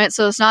results from it.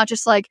 So it's not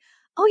just like,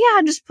 oh yeah,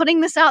 I'm just putting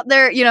this out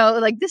there,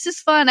 like this is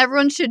fun.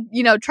 Everyone should,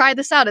 try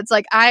this out. It's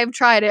like, I've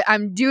tried it.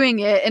 I'm doing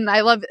it. And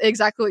I love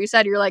exactly what you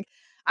said. You're like,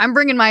 I'm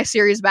bringing my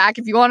series back.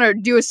 If you want to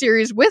do a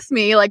series with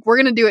me, like we're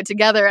going to do it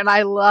together. And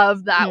I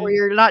love that where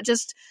you're not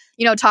just,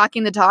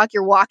 talking the talk,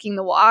 you're walking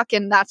the walk.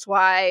 And that's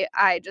why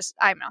I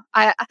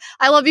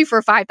love you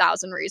for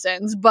 5,000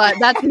 reasons, but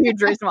that's a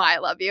huge reason why I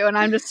love you. And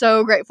I'm just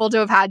so grateful to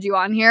have had you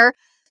on here.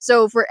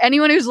 So for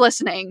anyone who's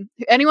listening,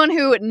 anyone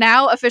who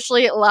now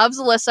officially loves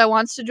Alyssa,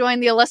 wants to join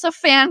the Alyssa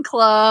fan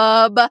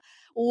club,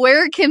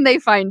 where can they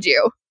find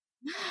you?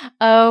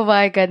 Oh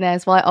my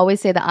goodness. Well, I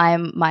always say that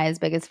I'm Maya's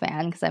biggest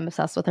fan because I'm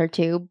obsessed with her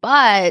too.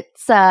 But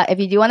if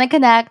you do want to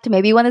connect,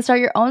 maybe you want to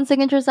start your own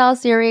signature style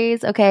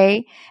series,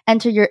 okay?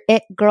 Enter your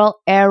It Girl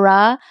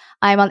era.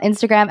 I'm on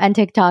Instagram and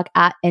TikTok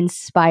at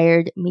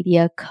Inspired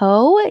Media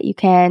Co. You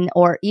can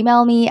or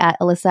email me at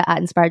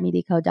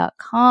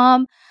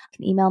alyssa@inspiredmediaco.com. You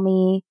can email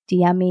me,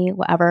 DM me,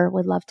 whatever.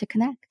 Would love to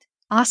connect.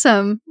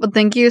 Awesome. Well,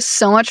 thank you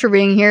so much for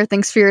being here.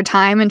 Thanks for your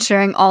time and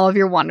sharing all of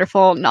your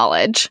wonderful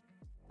knowledge.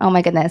 Oh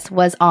my goodness,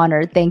 was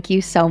honored. Thank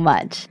you so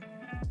much.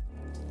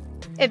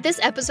 If this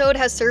episode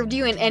has served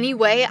you in any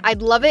way,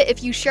 I'd love it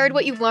if you shared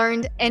what you've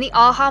learned, any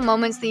aha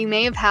moments that you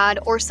may have had,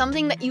 or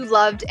something that you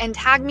loved, and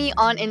tag me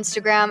on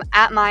Instagram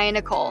at Maya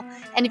Nicole.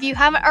 And if you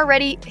haven't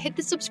already, hit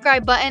the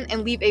subscribe button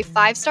and leave a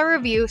 5-star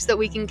review so that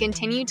we can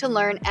continue to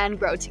learn and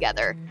grow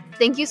together.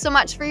 Thank you so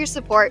much for your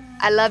support.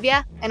 I love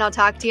ya, and I'll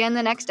talk to you in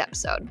the next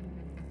episode.